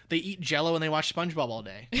so they eat Jell-O and they watch SpongeBob all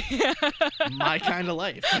day. My kind of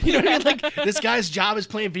life. You know what I mean? Like, this guy's job is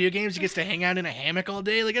playing video games. He gets to hang out in a hammock all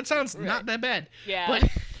day. Like, it sounds not that bad. Yeah.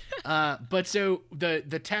 But so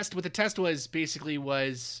the test was basically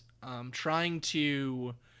trying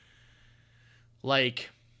to,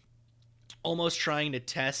 like, almost trying to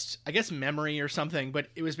test, I guess, memory or something, but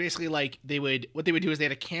it was basically like what they would do is they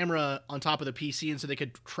had a camera on top of the PC, and so they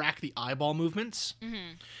could track the eyeball movements.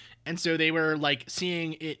 Mm-hmm. And so they were like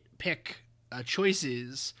seeing it pick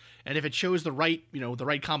choices, and if it chose the right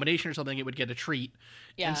combination or something, it would get a treat.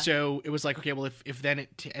 Yeah. And so it was like, okay, well, if then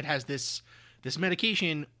it has this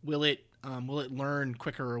medication, will it learn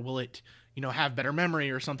quicker, or will it have better memory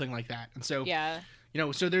or something like that? And so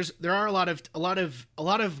so there are a lot of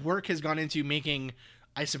work has gone into making,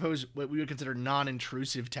 I suppose, what we would consider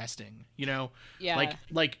non-intrusive testing, not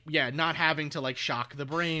having to like shock the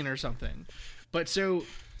brain or something. But so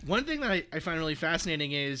one thing that I find really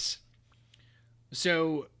fascinating is,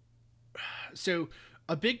 so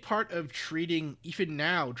a big part of treating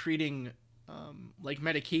like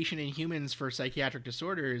medication in humans for psychiatric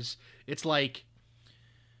disorders, it's like,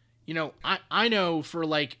 I know for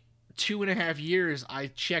like 2.5 years I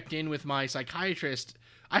checked in with my psychiatrist.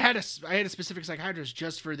 I had a specific psychiatrist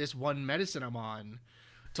just for this one medicine I'm on,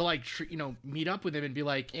 to like meet up with him and be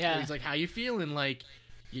like, he's like, how you feeling? Like,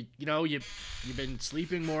 you've been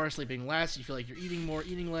sleeping more, sleeping less, you feel like you're eating more,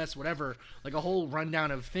 eating less, whatever, like a whole rundown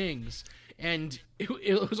of things. And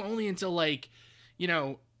it was only until like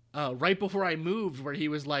right before I moved where he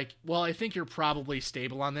was like, well, I think you're probably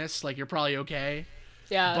stable on this, like you're probably okay.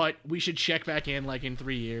 Yeah. But we should check back in like in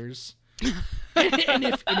 3 years. and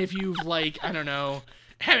if you've like, I don't know,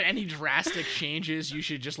 have any drastic changes, you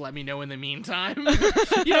should just let me know in the meantime.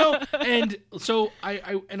 And so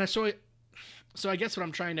I guess what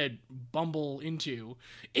I'm trying to bumble into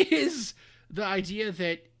is the idea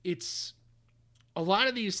that it's a lot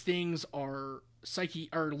of these things are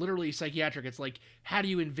literally psychiatric. It's like, how do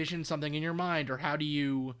you envision something in your mind, or how do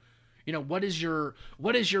you what is your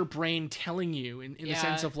brain telling you in the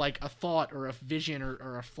sense of like a thought or a vision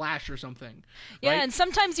or a flash or something? Yeah, right? And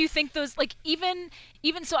sometimes you think those, like, even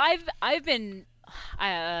so I've been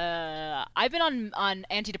on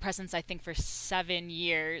antidepressants, I think, for 7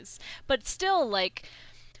 years, but still, like,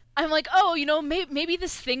 I'm like, oh, maybe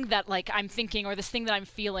this thing that, like, I'm thinking, or this thing that I'm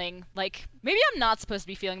feeling, like, maybe I'm not supposed to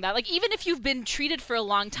be feeling that. Like, even if you've been treated for a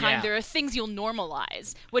long time, there are things you'll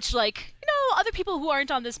normalize, which, like, other people who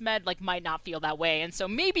aren't on this med, like, might not feel that way, and so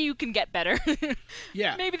maybe you can get better.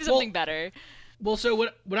 Yeah. Maybe there's something better. Well, so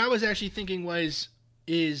what I was actually thinking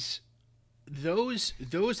is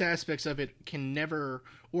those aspects of it can never,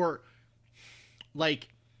 or like,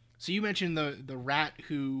 so you mentioned the rat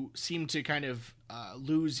who seemed to kind of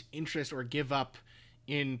lose interest or give up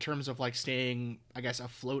in terms of like staying, I guess,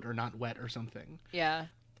 afloat or not wet or something. Yeah.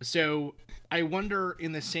 So I wonder,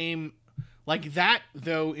 in the same, like that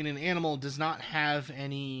though, in an animal does not have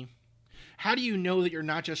any. How do you know that you're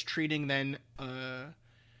not just treating then?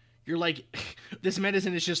 You're like, this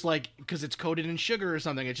medicine is just like, because it's coated in sugar or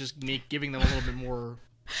something, it's just giving them a little bit more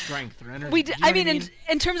strength or energy. I mean,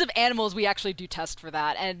 in terms of animals, we actually do test for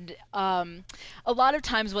that, and a lot of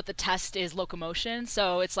times what the test is locomotion.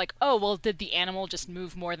 So it's like, oh, well, did the animal just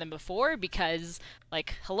move more than before? Because,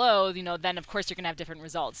 like, hello, then of course you're gonna have different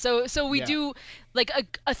results. So we do, like,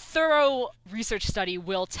 a thorough research study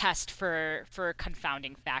will test for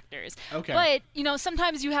confounding factors. Okay. But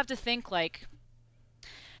sometimes you have to think like,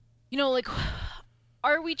 like,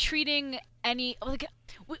 are we treating any, like,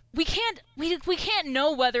 we can't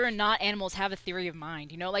know whether or not animals have a theory of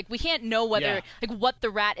mind, like we can't know whether like what the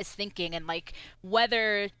rat is thinking, and like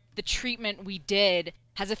whether the treatment we did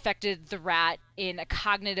has affected the rat in a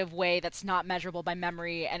cognitive way that's not measurable by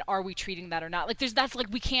memory, and are we treating that or not. Like that's like,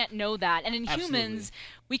 we can't know that. And in humans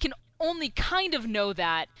we can only kind of know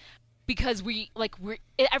that because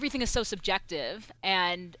everything is so subjective,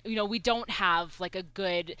 and we don't have like a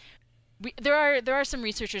good. There are some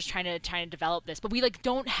researchers trying to develop this, but we like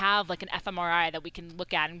don't have like an fMRI that we can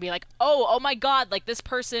look at and be like, oh my god, like this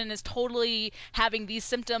person is totally having these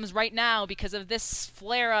symptoms right now because of this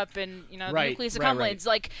flare up and the nucleus accumbens.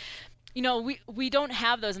 Like, we don't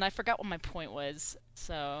have those, and I forgot what my point was.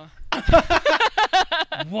 So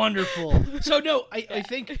wonderful. So no, I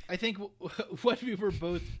think what we were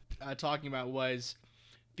both talking about was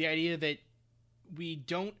the idea that we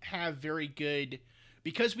don't have very good.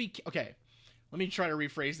 Because let me try to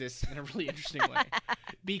rephrase this in a really interesting way.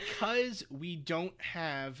 Because we don't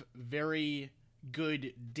have very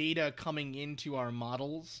good data coming into our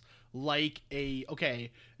models, like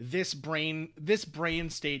this brain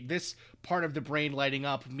state, this part of the brain lighting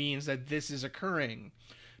up means that this is occurring.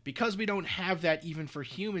 Because we don't have that even for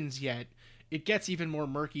humans yet, it gets even more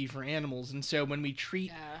murky for animals. And so when we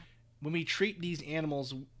treat these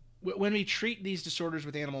animals, when we treat these disorders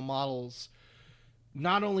with animal models,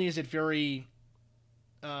 not only is it very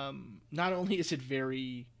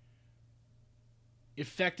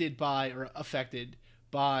affected by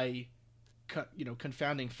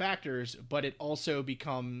confounding factors, but it also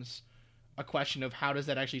becomes a question of how does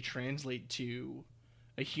that actually translate to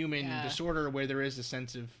a human disorder where there is a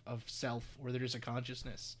sense of self, where there is a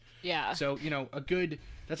consciousness. Yeah. So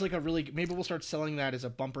that's like a really, maybe we'll start selling that as a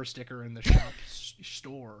bumper sticker in the shop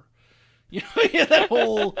store. That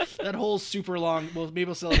whole super long. Well, maybe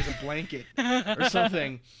we'll sell it as a blanket or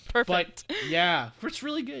something. Perfect. But yeah, it's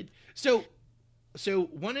really good. So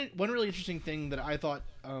one really interesting thing that I thought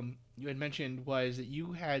you had mentioned was that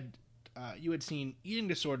you had seen eating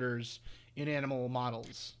disorders in animal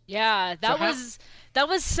models. Yeah, that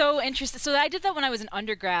was so interesting. So I did that when I was an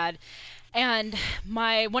undergrad, and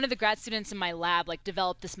one of the grad students in my lab like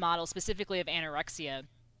developed this model specifically of anorexia,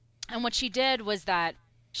 and what she did was that.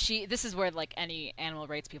 This is where like any animal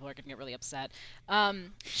rights people are going to get really upset.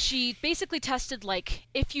 She basically tested like,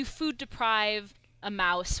 if you food deprive a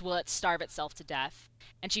mouse, will it starve itself to death?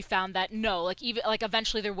 And she found that no, like even like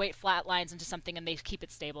eventually their weight flatlines into something and they keep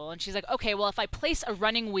it stable. And she's like, okay, well if I place a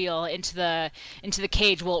running wheel into the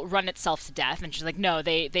cage, will it run itself to death? And she's like, no,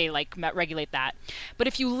 they like regulate that. But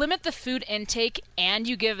if you limit the food intake and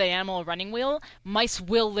you give an animal a running wheel, mice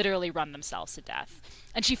will literally run themselves to death.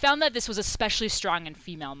 And she found that this was especially strong in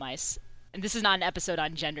female mice. And this is not an episode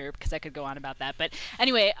on gender because I could go on about that. But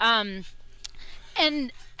anyway, and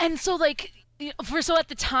so like, so at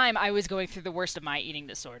the time I was going through the worst of my eating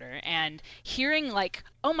disorder, and hearing like,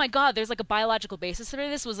 oh my god, there's like a biological basis for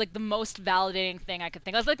this was like the most validating thing I could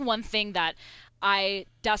think of. That's like one thing that I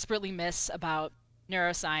desperately miss about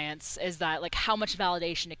neuroscience, is that like how much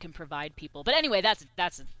validation it can provide people. But anyway, that's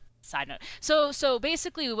a side note. So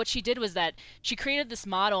basically what she did was that she created this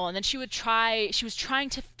model, and then she was trying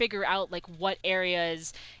to figure out like what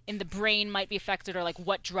areas in the brain might be affected, or like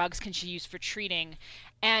what drugs can she use for treating.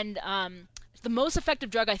 And the most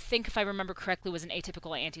effective drug, I think, if I remember correctly, was an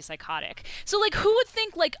atypical antipsychotic. So, like, who would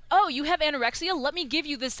think, like, oh, you have anorexia? Let me give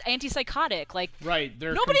you this antipsychotic. Like, right?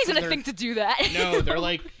 Nobody's gonna think to do that. No, they're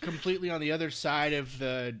like completely on the other side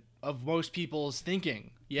of most people's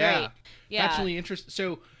thinking. Yeah, right. Yeah. That's really interesting.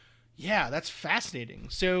 So, yeah, that's fascinating.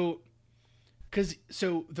 So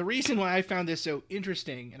the reason why I found this so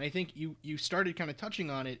interesting, and I think you started kind of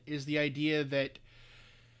touching on it, is the idea that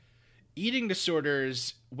eating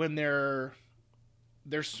disorders, when they're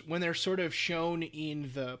when they're sort of shown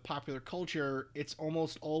in the popular culture, it's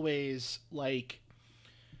almost always like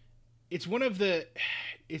it's one of those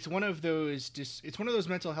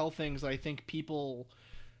mental health things that I think people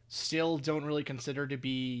still don't really consider to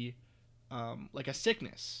be like a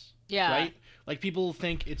sickness. Yeah. Right? Like people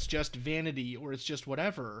think it's just vanity or it's just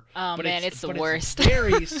whatever. Oh but man, it's the worst. It's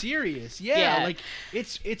very serious. Yeah, Yeah. like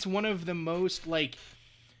it's one of the most like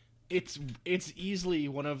it's easily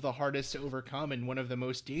one of the hardest to overcome and one of the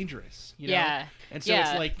most dangerous, you know? Yeah. And so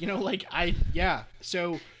Yeah. it's like,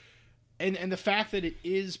 so and the fact that it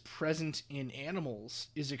is present in animals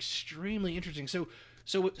is extremely interesting. So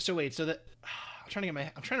wait, so that I'm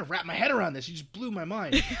trying to wrap my head around this. You just blew my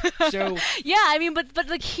mind. So Yeah, I mean, but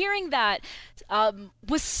like hearing that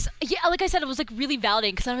was, yeah, like I said, it was like really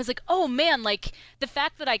validating, because I was like, oh man, like the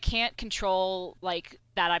fact that I can't control like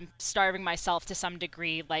that I'm starving myself to some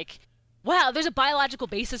degree, like wow, there's a biological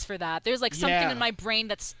basis for that. There's like something Yeah. in my brain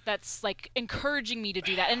that's like encouraging me to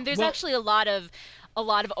do that, and there's Well- actually a lot of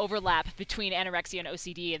overlap between anorexia and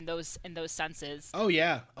OCD in those senses. Oh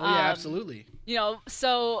yeah, absolutely. You know,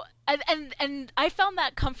 so and I found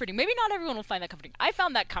that comforting. Maybe not everyone will find that comforting. I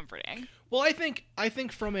found that comforting. Well, I think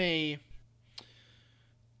from a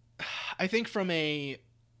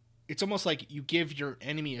it's almost like you give your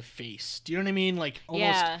enemy a face. Do you know what I mean? Like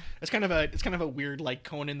almost Yeah. it's kind of a weird like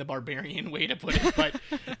Conan the Barbarian way to put it, but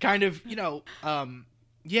kind of,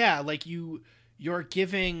 like you're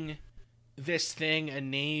giving this thing a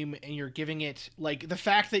name, and you're giving it like the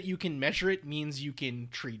fact that you can measure it means you can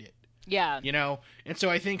treat it. Yeah. You know? And so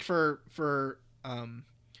I think for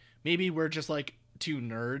maybe we're just like two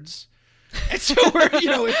nerds. And so we're, I mean,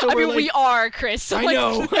 like, we are, Chris. So I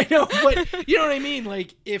like, know, but you know what I mean?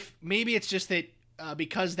 Like, if maybe it's just that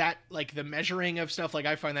because that, like, the measuring of stuff, like,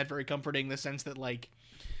 I find that very comforting, the sense that, like,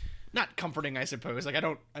 not comforting, I suppose. Like, I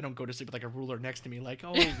don't go to sleep with, like, a ruler next to me, like,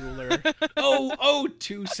 oh, ruler, oh,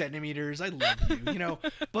 2 centimeters, I love you,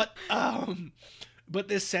 But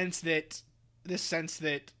this sense that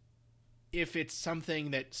if it's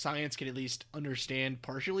something that science can at least understand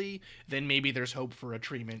partially, then maybe there's hope for a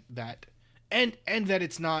treatment that, and that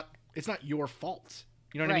it's not your fault.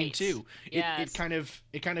 You know what I mean Right. too? Yes. It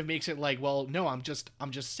kind of makes it like, well, no, I'm just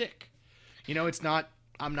sick. It's not,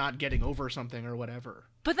 I'm not getting over something or whatever.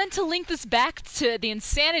 But then to link this back to the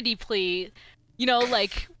insanity plea,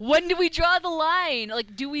 like when do we draw the line?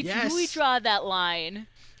 Like, do we draw that line?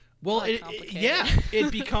 Well, Not complicated.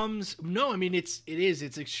 it becomes no. I mean, it's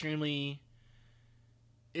extremely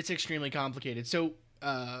complicated. So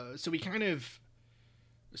we kind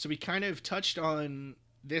of touched on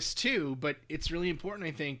this too, but it's really important,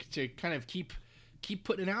 I think, to kind of keep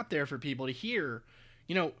putting it out there for people to hear.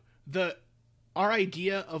 Our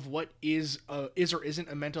idea of what is or isn't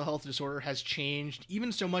a mental health disorder has changed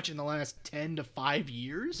even so much in the last 10 to 5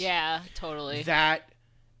 years. Yeah, totally. That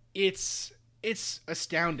it's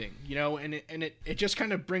astounding, and it just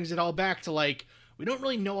kind of brings it all back to like, we don't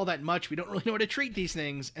really know all that much. We don't really know how to treat these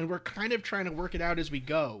things, and we're kind of trying to work it out as we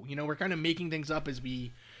go. We're kind of making things up as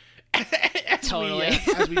we Totally.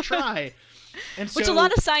 as we try. And Which so, a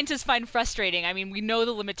lot of scientists find frustrating. I mean, we know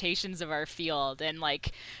the limitations of our field, and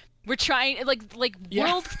like we're trying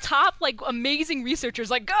Yeah. world top amazing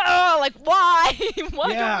researchers like, oh, like why Yeah.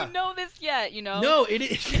 don't we know this yet? No,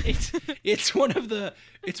 it's one of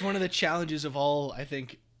the challenges of all. I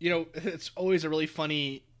think it's always a really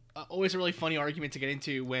funny argument to get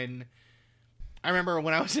into. When I remember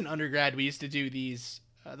when I was in undergrad, we used to do these.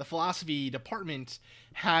 The philosophy department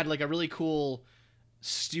had like a really cool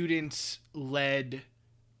student-led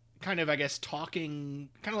kind of, I guess, talking,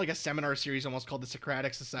 kind of like a seminar series almost, called the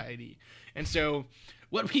Socratic Society. And so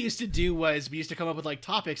what we used to do was we used to come up with like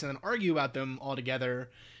topics and then argue about them all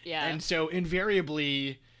together. Yeah. And so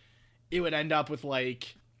invariably it would end up with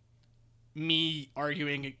like me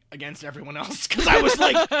arguing against everyone else, because I was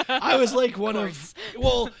like one of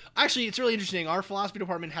well, actually, it's really interesting. Our philosophy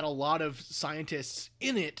department had a lot of scientists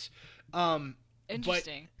in it.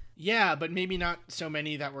 Interesting. But maybe not so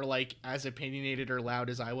many that were like as opinionated or loud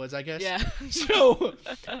as I was, I guess. Yeah. So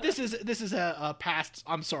this is a past,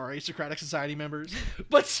 I'm sorry, Socratic Society members.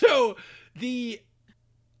 But so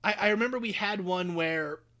I remember we had one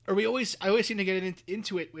where, or I always seem to get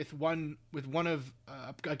into it with one of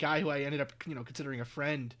a guy who I ended up considering a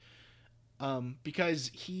friend,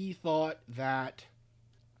 because he thought that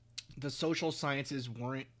the social sciences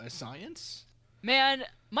weren't a science. Man,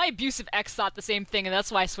 my abusive ex thought the same thing, and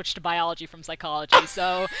that's why I switched to biology from psychology.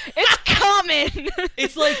 So it's common.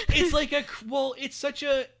 It's such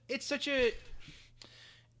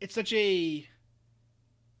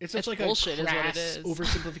like bullshit a is what it crass is.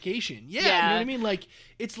 oversimplification. Yeah, Yeah. you know what I mean? Like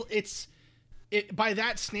it's by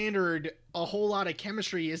that standard, a whole lot of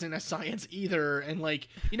chemistry isn't a science either. And like,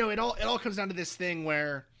 you know, it all comes down to this thing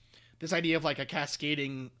where this idea of like a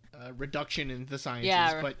cascading reduction in the sciences.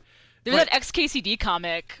 Yeah. But there's that XKCD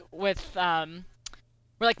comic with where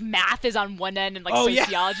like math is on one end and like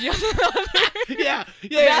sociology on the other. yeah.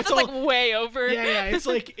 Math is like way over. Yeah. It's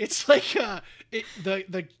like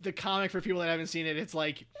the comic, for people that haven't seen it. It's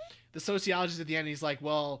like the sociologist at the end. He's like,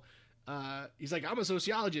 well. He's like, I'm a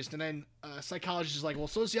sociologist, and then psychologist is like, well,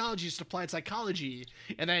 sociology just applied psychology,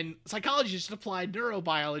 and then psychology just applied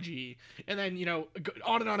neurobiology, and then, you know,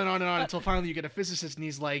 on and on and on and on until finally you get a physicist, and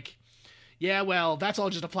he's like, yeah, well, that's all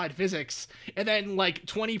just applied physics, and then like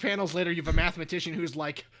 20 panels later, you have a mathematician who's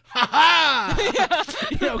like, ha ha,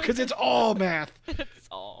 you know, because it's all math. It's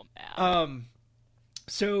all math.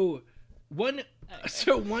 So one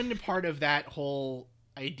part of that whole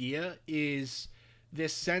idea is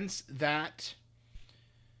this sense that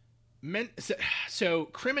so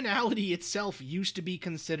criminality itself used to be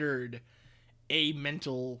considered a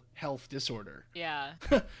mental health disorder. Yeah.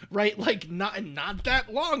 Right? Like not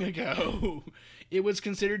that long ago, it was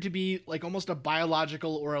considered to be like almost a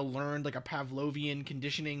biological or a learned, like a Pavlovian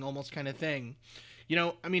conditioning almost kind of thing. You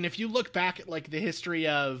know, I mean, if you look back at like the history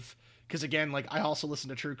of, because again, like I also listen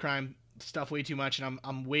to true crime stuff way too much, and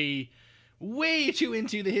I'm way too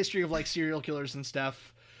into the history of like serial killers and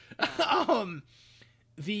stuff.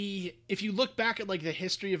 If you look back at like the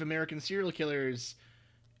history of American serial killers,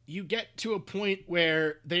 you get to a point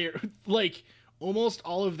where they're like almost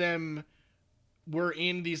all of them were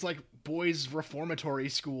in these like boys reformatory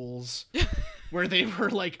schools where they were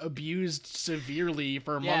like abused severely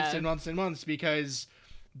for months and months and months because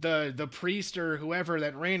the priest or whoever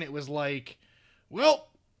that ran it was like, well,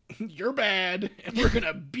 you're bad and we're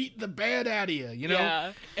gonna beat the bad out of you, you know?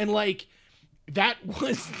 Yeah. And like that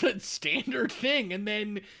was the standard thing. And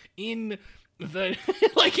then in the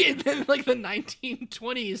the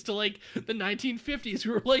 1920s to like the 1950s,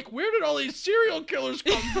 we were like, where did all these serial killers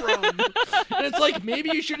come from? And it's like, maybe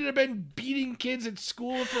you shouldn't have been beating kids at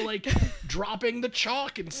school for like dropping the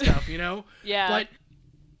chalk and stuff, you know? Yeah. But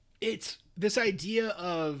it's this idea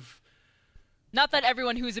of, not that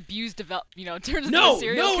everyone who's abused turns into a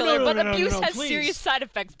serial killer, but abuse has serious side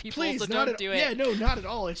effects, people, so don't do it. Yeah, no, not at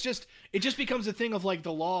all. It just becomes a thing of like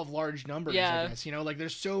the law of large numbers, I guess, you know, like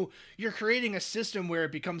you're creating a system where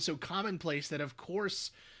it becomes so commonplace that of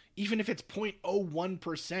course, even if it's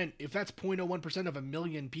 0.01%, if that's 0.01% of a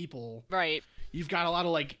million people, right, you've got a lot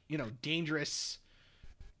of like, you know, dangerous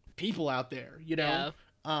people out there, you know,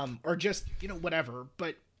 or just, you know, whatever.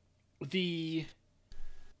 But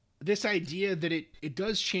this idea that it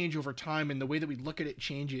does change over time and the way that we look at it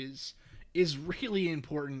changes is really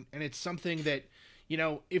important. And it's something that, you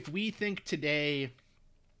know, if we think today,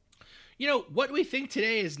 you know, what we think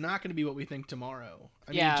today is not going to be what we think tomorrow.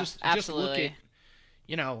 I mean, just look at,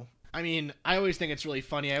 you know, I mean, I always think it's really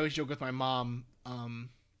funny. I always joke with my mom,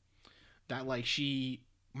 that like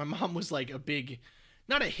my mom was like a big,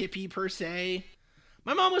 not a hippie per se.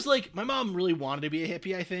 My mom really wanted to be a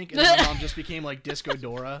hippie, I think, and then my mom just became like Disco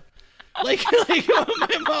Dora. Like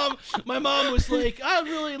my mom was like, I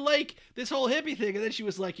really like this whole hippie thing, and then she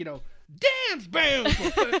was like, you know, dance, bam,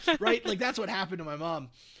 right? Like that's what happened to my mom.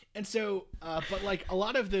 And so, but like a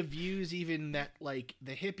lot of the views, even that like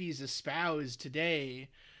the hippies espouse today,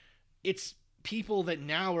 it's people that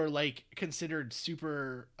now are like considered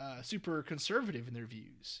super conservative in their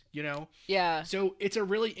views, you know? Yeah. So it's a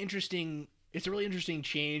really interesting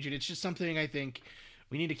change, and it's just something I think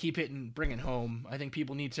we need to keep hitting, bringing home. I think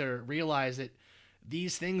people need to realize that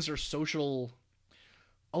these things are social.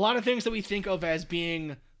 A lot of things that we think of as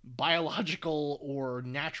being biological or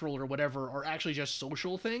natural or whatever are actually just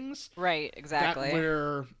social things. Right, exactly. That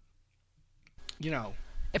we're, you know.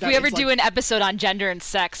 If we ever do an episode on gender and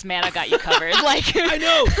sex, man, I got you covered. Like I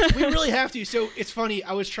know, we really have to. So it's funny.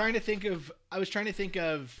 I was trying to think of.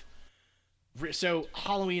 So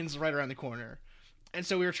Halloween's right around the corner, and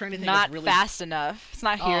so we were trying to think. Not of really fast enough. It's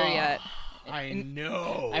not here yet. I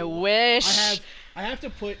know. I wish. I have to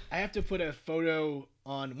put a photo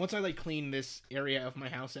on once I like clean this area of my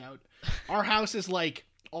house out. Our house is like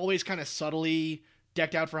always kind of subtly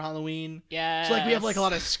decked out for Halloween. Yeah. So like we have like a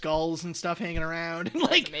lot of skulls and stuff hanging around, and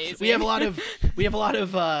like we have a lot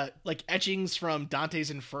of like etchings from Dante's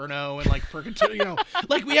Inferno and like Purgatory. You know,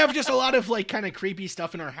 like we have just a lot of like kind of creepy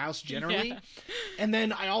stuff in our house generally. Yeah. And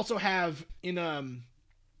then I also have in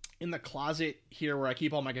the closet here where I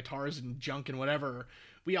keep all my guitars and junk and whatever.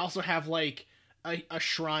 We also have like a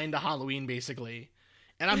shrine to Halloween basically.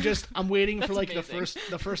 And I'm waiting for like amazing.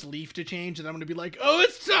 the first leaf to change, and I'm gonna be like, oh,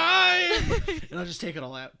 it's time, and I'll just take it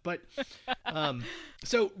all out. But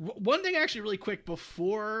so one thing actually, really quick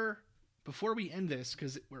before we end this,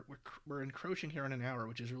 because we're encroaching here on an hour,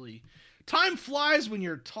 which is really, time flies when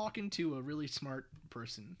you're talking to a really smart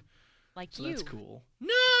person. Like So you. that's cool.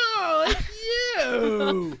 No, like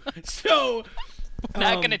you. So We're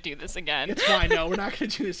not gonna do this again. it's fine. No, we're not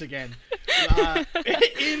gonna do this again.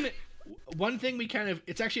 In one thing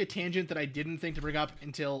it's actually a tangent that I didn't think to bring up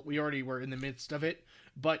until we already were in the midst of it,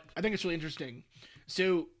 but I think it's really interesting.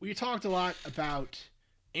 So we talked a lot about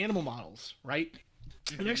animal models, right?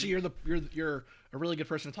 And actually, you're a really good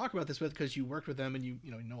person to talk about this with, because you worked with them and you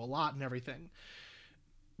know a lot and everything.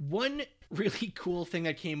 One really cool thing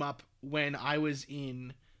that came up when I was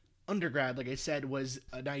in undergrad, like I said, was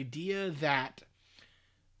an idea that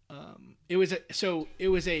it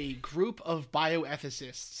was a group of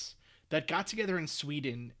bioethicists that got together in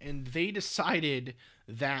Sweden, and they decided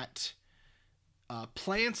that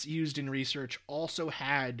plants used in research also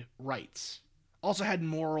had rights, also had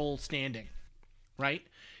moral standing, right?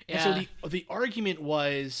 Yeah. And so the argument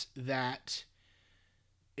was that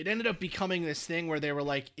it ended up becoming this thing where they were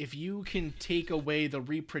like, if you can take away the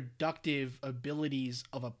reproductive abilities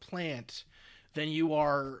of a plant, then you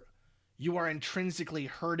are intrinsically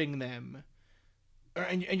hurting them,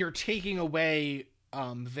 and you're taking away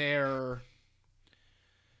their.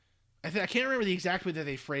 I can't remember the exact way that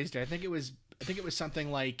they phrased it. I think it was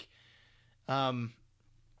something like,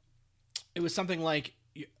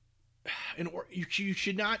 you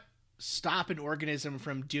should not stop an organism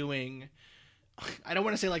from doing. I don't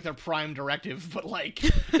want to say like their prime directive, but like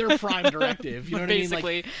their prime directive. You know what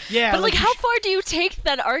Basically. I mean? Like, yeah. But like how far do you take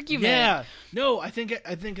that argument? Yeah. No, I think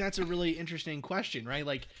that's a really interesting question, right?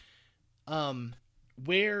 Like,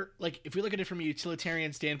 where, like, if we look at it from a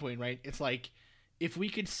utilitarian standpoint, right? It's like, if we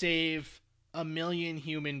could save 1 million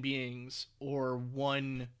human beings or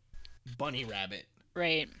one bunny rabbit,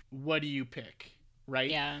 Right. what do you pick, right?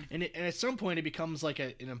 Yeah. And at some point it becomes like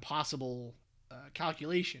an impossible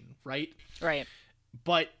calculation, right? Right.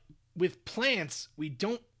 But with plants, we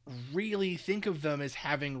don't really think of them as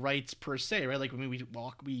having rights per se, right? Like when we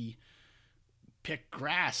walk, we pick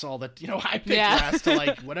grass I pick grass to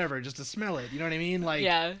like whatever, just to smell it. You know what I mean? Like,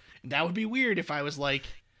 Yeah. that would be weird if I was like,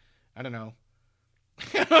 I don't know.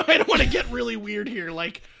 I don't want to get really weird here,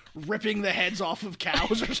 like ripping the heads off of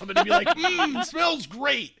cows or something to be like, smells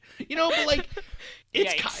great. But like,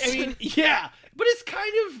 it's, Yikes. I mean, yeah, but it's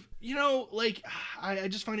kind of, like, I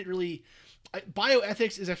just find it really,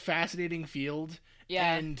 bioethics is a fascinating field.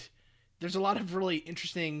 Yeah. And there's a lot of really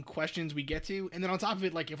interesting questions we get to. And then on top of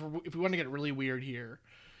it, like, if we want to get really weird here,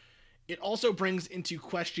 it also brings into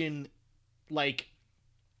question, like,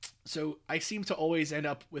 so I seem to always end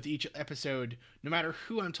up with each episode, no matter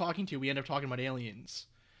who I'm talking to, we end up talking about aliens.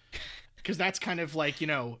 Because that's kind of like,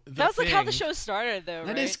 the That's like how the thing. show started, though,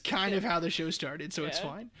 That right? is kind of how the show started, so it's Yeah.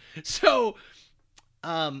 fine. So,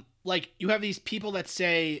 like, you have these people that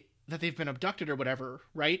say that they've been abducted or whatever,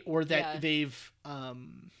 right? Or that Yeah. they've,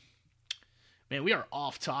 man, we are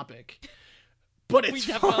off topic. But it's We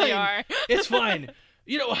definitely fine. are. It's fine.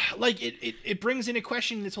 Like, it brings into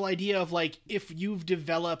question this whole idea of, like, if you've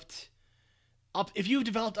developed up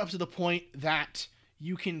to the point that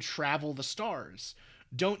you can travel the stars,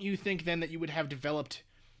 don't you think then that you would have developed,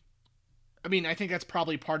 I mean, I think that's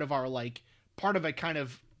probably part of a kind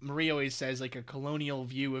of, Marie always says, like, a colonial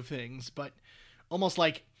view of things, but almost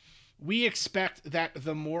like we expect that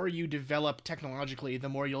the more you develop technologically, the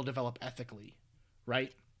more you'll develop ethically,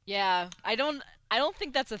 right? Yeah. I don't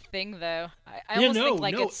think that's a thing, though. I Yeah, almost no, think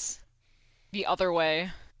like no. it's the other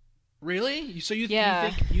way. Really? So you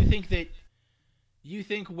Yeah. you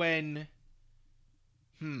think when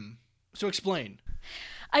so explain.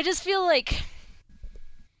 I just feel like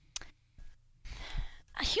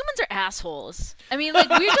humans are assholes. I mean, like,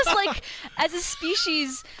 we're just like, as a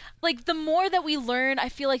species, like, the more that we learn, I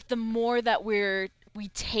feel like the more that we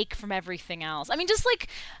take from everything else. I mean, just like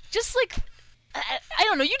I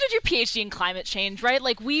don't know, you did your PhD in climate change, right?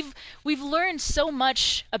 Like, we've learned so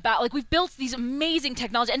much about, like, we've built these amazing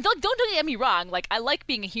technology, and don't get me wrong, like, I like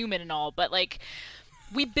being a human and all, but like,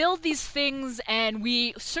 we build these things and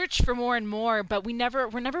we search for more and more, but we're never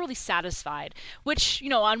really satisfied. Which,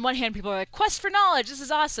 on one hand, people are like, quest for knowledge, this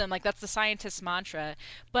is awesome. Like, that's the scientist's mantra.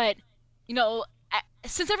 But,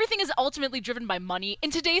 since everything is ultimately driven by money,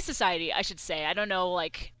 in today's society, I should say, I don't know,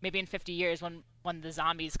 like, maybe in 50 years when the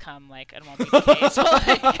zombies come, like, it won't be the case. But,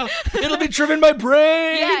 like, It'll be driven by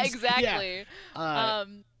brains. yeah, exactly. Yeah.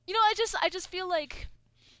 I just feel like,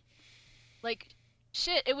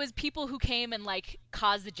 shit, it was people who came and, like,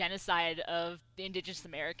 caused the genocide of the indigenous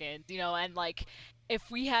Americans, you know, and like if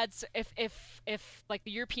we had if like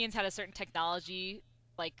the Europeans had a certain technology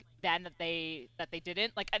like then that they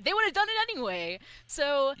didn't, like they would have done it anyway.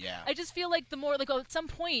 So Yeah. I just feel like the more like at some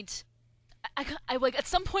point I like at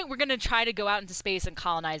some point we're gonna try to go out into space and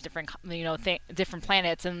colonize different different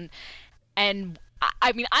planets, and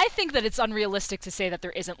I mean I think that it's unrealistic to say that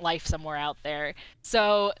there isn't life somewhere out there.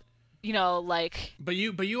 So you know, like. But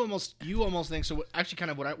you almost think so. Actually, kind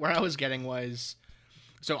of where I was getting was,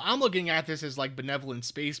 so I'm looking at this as like benevolent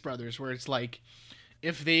space brothers, where it's like,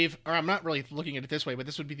 if they've, or I'm not really looking at it this way, but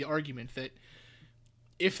this would be the argument that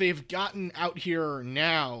if they've gotten out here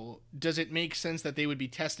now, does it make sense that they would be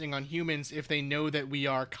testing on humans if they know that we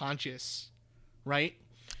are conscious, right?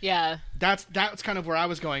 Yeah. That's kind of where I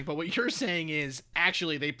was going. But what you're saying is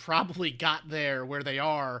actually they probably got there where they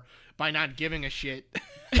are by not giving a shit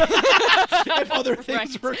if other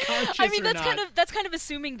things were conscious. I mean, or that's not. that's kind of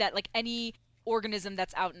assuming that like any organism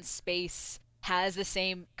that's out in space has the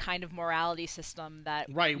same kind of morality system that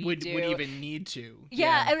right we would do. even need to.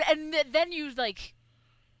 Yeah, and then you like,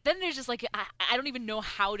 then there's just like I don't even know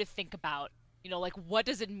how to think about, you know, like what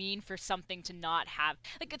does it mean for something to not have,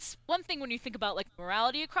 like it's one thing when you think about like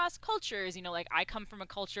morality across cultures, you know, like I come from a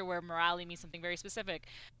culture where morality means something very specific,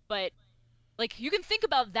 but like you can think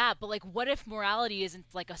about that, but like what if morality isn't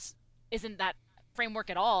that framework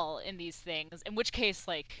at all in these things, in which case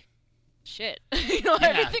like shit. You know,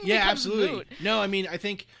 everything becomes absolutely moot. No, I mean I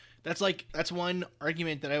think that's one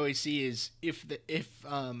argument that I always see is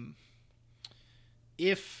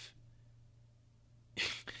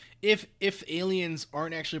if aliens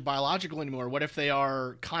aren't actually biological anymore, what if they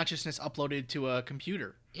are consciousness uploaded to a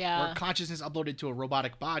computer? Yeah. Or consciousness uploaded to a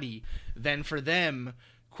robotic body? Then for them,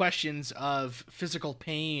 questions of physical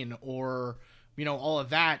pain or, you know, all of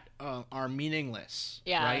that are meaningless.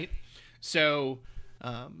 Yeah. Right? So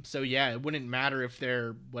yeah, it wouldn't matter if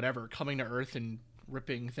they're whatever coming to Earth and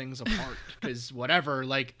ripping things apart because whatever,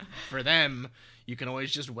 like for them, you can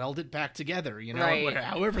always just weld it back together, you know, Right.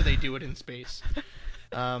 however they do it in space.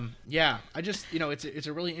 Yeah, I just, you know, it's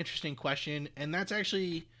a really interesting question, and that's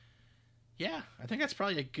actually, yeah, I think that's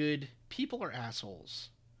probably a good. People are assholes.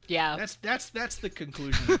 Yeah. That's the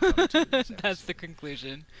conclusion. we've come to this That's episode. the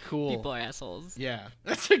conclusion. Cool. People are assholes. Yeah,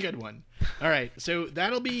 that's a good one. All right, so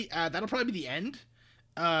that'll probably be the end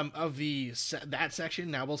of that section.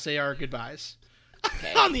 Now we'll say our goodbyes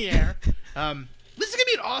Okay. on the air. This is gonna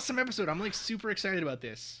be an awesome episode. I'm like super excited about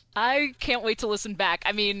this. I can't wait to listen back.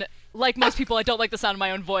 I mean, like most people, I don't like the sound of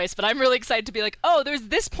my own voice, but I'm really excited to be like, oh, there's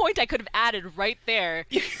this point I could have added right there.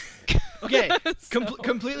 Okay, So-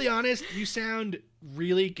 completely honest, you sound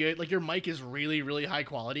really good. Like your mic is really, really high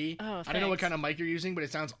quality. Oh, I don't know what thanks. kind of mic you're using, but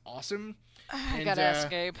it sounds awesome. I And, gotta ask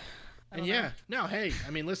Gabe. I And don't know. yeah, no, hey,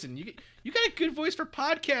 I mean, listen, you got a good voice for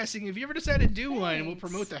podcasting. If you ever decide to do one, we'll Thanks.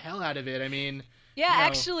 promote the hell out of it. I mean, Yeah, you know,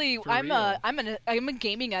 actually, for I'm real. a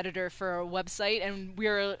gaming editor for a website, and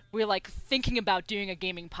we're like thinking about doing a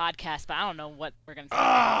gaming podcast, but I don't know what we're gonna.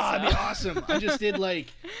 Ah, Talk that'd be about, awesome.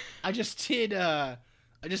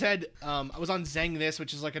 I was on Zeng This,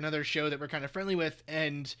 which is like another show that we're kind of friendly with,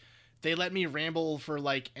 and they let me ramble for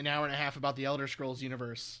like an hour and a half about the Elder Scrolls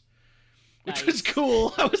universe. Which was Nice.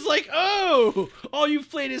 cool. I was like, oh, all you've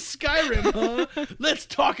played is Skyrim, huh? Let's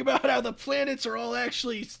talk about how the planets are all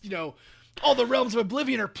actually, you know, all the realms of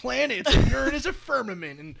Oblivion are planets, and Nerd is a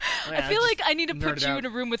firmament. And I feel like I need to put nerded you out. in a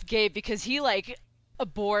room with Gabe because he like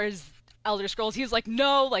abhors Elder Scrolls. He's like,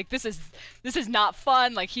 no, like this is not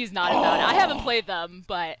fun. Like he's not about it. I haven't played them,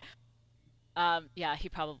 but yeah, he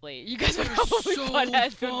probably. You guys would probably so butt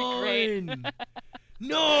heads. It would be great. fun.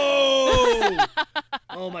 No!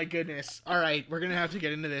 Oh my goodness. All right, we're going to have to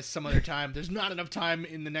get into this some other time. There's not enough time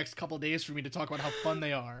in the next couple days for me to talk about how fun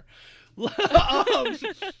they are.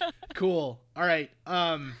 Cool. All right.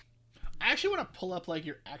 I actually want to pull up like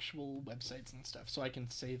your actual websites and stuff so I can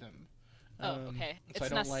say them. Oh, okay. So I It's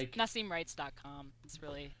don't like. NasimWrites.com. It's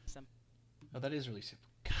really simple. Oh, that is really simple.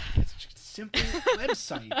 God, it's such simple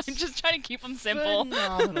websites. I'm just trying to keep them simple.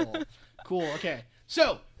 Phenomenal. Cool. Okay.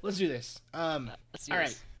 So let's do this. Let's do All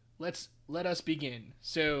this. right. Let us begin.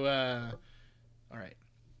 So, all right.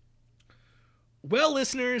 Well,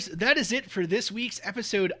 listeners, that is it for this week's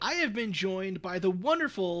episode. I have been joined by the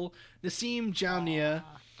wonderful Nasim Jamnia.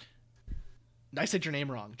 I said your name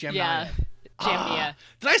wrong. Jamnia. Yeah. Jamnia.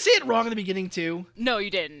 Did I say it wrong in the beginning too? No, you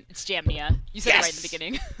didn't. It's Jamnia. You said it right in the Yes!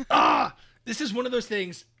 beginning. This is one of those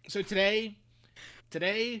things. So today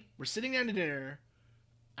we're sitting down to dinner.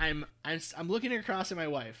 I'm looking across at my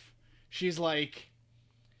wife. She's like,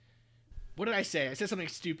 what did I say? I said something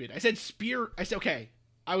stupid. I said okay.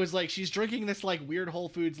 I was like, she's drinking this like weird Whole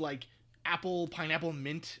Foods like apple pineapple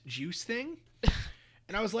mint juice thing.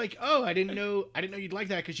 And I was like, oh, I didn't know you'd like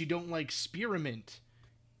that because you don't like spearmint.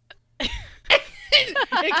 And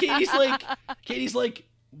Katie's like,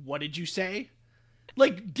 what did you say?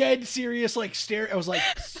 Like dead serious, like stare. I was like,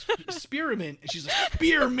 spearmint. And she's like,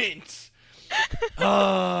 spearmint.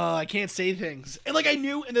 I can't say things. And like I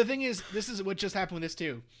knew, and the thing is, this is what just happened with this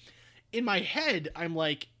too. In my head, I'm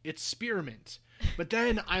like, it's spearmint. But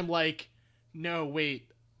then I'm like, no,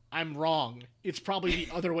 wait, I'm wrong. It's probably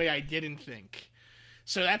the other way I didn't think.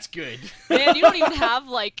 So that's good. Man, you don't even have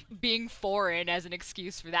like being foreign as an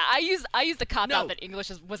excuse for that. I use the cop out that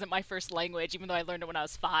English wasn't my first language, even though I learned it when I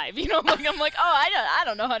was 5. You know, I'm like, oh, I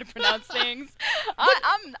don't know how to pronounce things.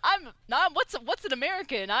 I'm not. What's an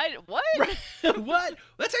American? What? What?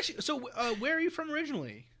 That's actually so. Where are you from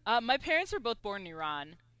originally? My parents were both born in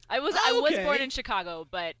Iran. I was born in Chicago,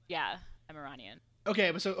 but yeah, I'm Iranian.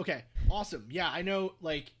 Okay, okay, awesome. Yeah, I know.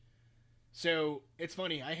 Like, so it's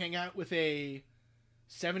funny. I hang out with a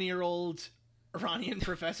 70-year-old Iranian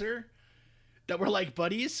professor that we're like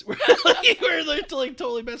buddies. We're like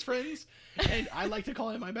totally best friends. And I like to call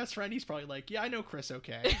him my best friend. He's probably like, yeah, I know Chris.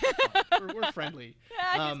 Okay, we're friendly.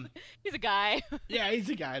 Yeah, he's a guy. Yeah, he's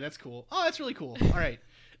a guy. That's cool. Oh, that's really cool. All right,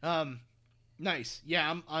 nice.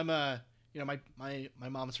 Yeah, I'm you know, my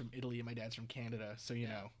mom's from Italy and my dad's from Canada, so you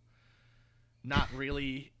know. Not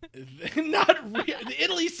really. The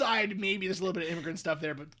Italy side, maybe there's a little bit of immigrant stuff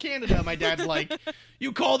there, but Canada, my dad's like,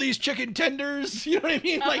 you call these chicken tenders? You know what I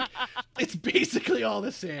mean? Like, it's basically all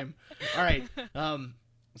the same. All right.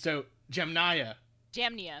 So, Jamnia.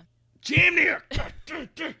 Jamnia.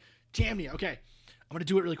 Okay. I'm going to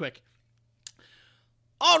do it really quick.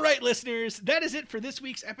 All right, listeners, that is it for this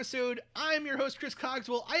week's episode. I'm your host, Chris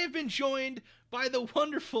Cogswell. I have been joined by the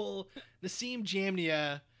wonderful Nasim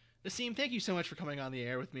Jamnia. Nasim, thank you so much for coming on the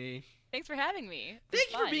air with me. Thanks for having me.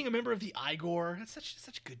 Thank you for being a member of the Igor. That's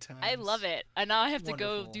such good times. I love it. And now I have to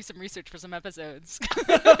go do some research for some episodes.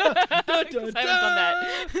 I haven't done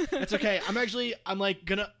that. That's okay. I'm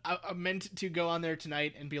meant to go on there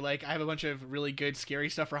tonight and be like, I have a bunch of really good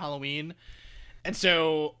scary stuff for Halloween. And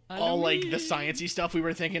so all like the sciencey stuff we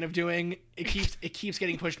were thinking of doing, it keeps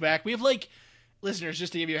getting pushed back. We have like, listeners,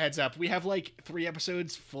 just to give you a heads up, we have like 3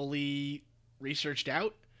 episodes fully researched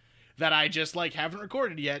out that I just like haven't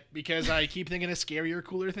recorded yet because I keep thinking of scarier,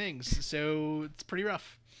 cooler things. So it's pretty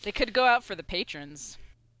rough. They could go out for the patrons.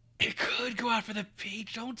 It could go out for the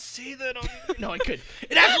page. Don't say that. No, it could.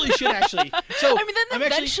 It absolutely should actually. So I mean, then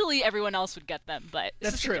eventually everyone else would get them. But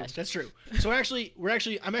that's true. That's true. So I'm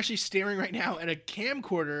actually staring right now at a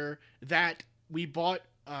camcorder that we bought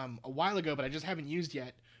a while ago, but I just haven't used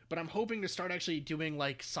yet. But I'm hoping to start actually doing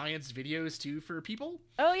like science videos too for people.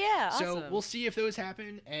 Oh yeah, awesome. So we'll see if those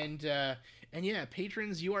happen. And yeah,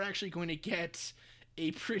 patrons, you are actually going to get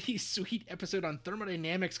a pretty sweet episode on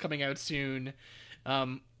thermodynamics coming out soon.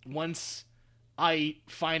 Once I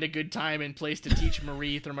find a good time and place to teach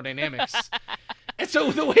Marie thermodynamics. And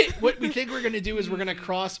so what we think we're going to do is we're going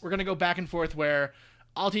to go back and forth where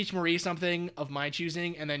I'll teach Marie something of my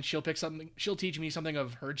choosing and then she'll teach me something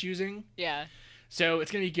of her choosing. Yeah. So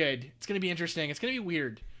it's going to be good. It's going to be interesting. It's going to be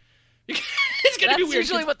weird. That's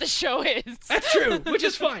usually what the show is. That's true, which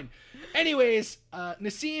is fine. Anyways,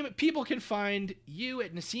 Nasim, people can find you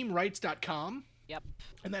at nasimwrites.com. Yep.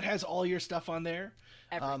 And that has all your stuff on there.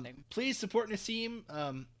 Everything. Please support Nasim.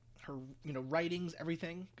 Her, writings,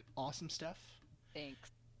 everything. Awesome stuff.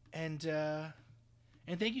 Thanks. And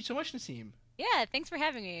thank you so much, Nasim. Yeah, thanks for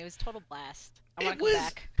having me. It was a total blast. I want to come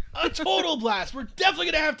back. A total blast. We're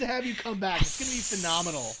definitely going to have you come back. Yes. It's going to be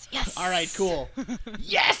phenomenal. Yes. All right, cool.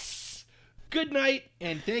 Yes. Good night,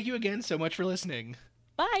 and thank you again so much for listening.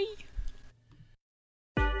 Bye.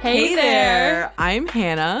 Hey there. I'm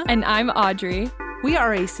Hannah. And I'm Audrey. We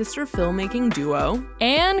are a sister filmmaking duo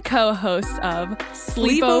and co-hosts of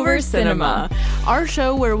Sleepover Cinema, our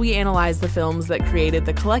show where we analyze the films that created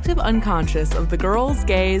the collective unconscious of the girls,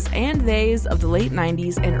 gays, and theys of the late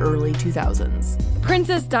 90s and early 2000s.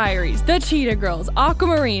 Princess Diaries, The Cheetah Girls,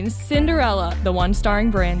 Aquamarine, Cinderella, the one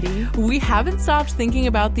starring Brandy. We haven't stopped thinking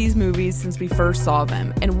about these movies since we first saw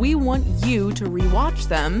them, and we want you to rewatch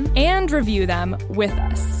them and review them with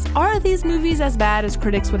us. Are these movies as bad as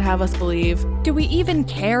critics would have us believe? Do we even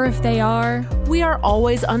care if they are? We are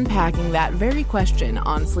always unpacking that very question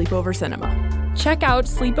on Sleepover Cinema. Check out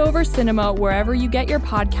Sleepover Cinema wherever you get your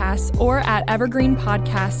podcasts or at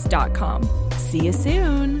evergreenpodcasts.com. See you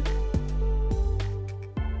soon.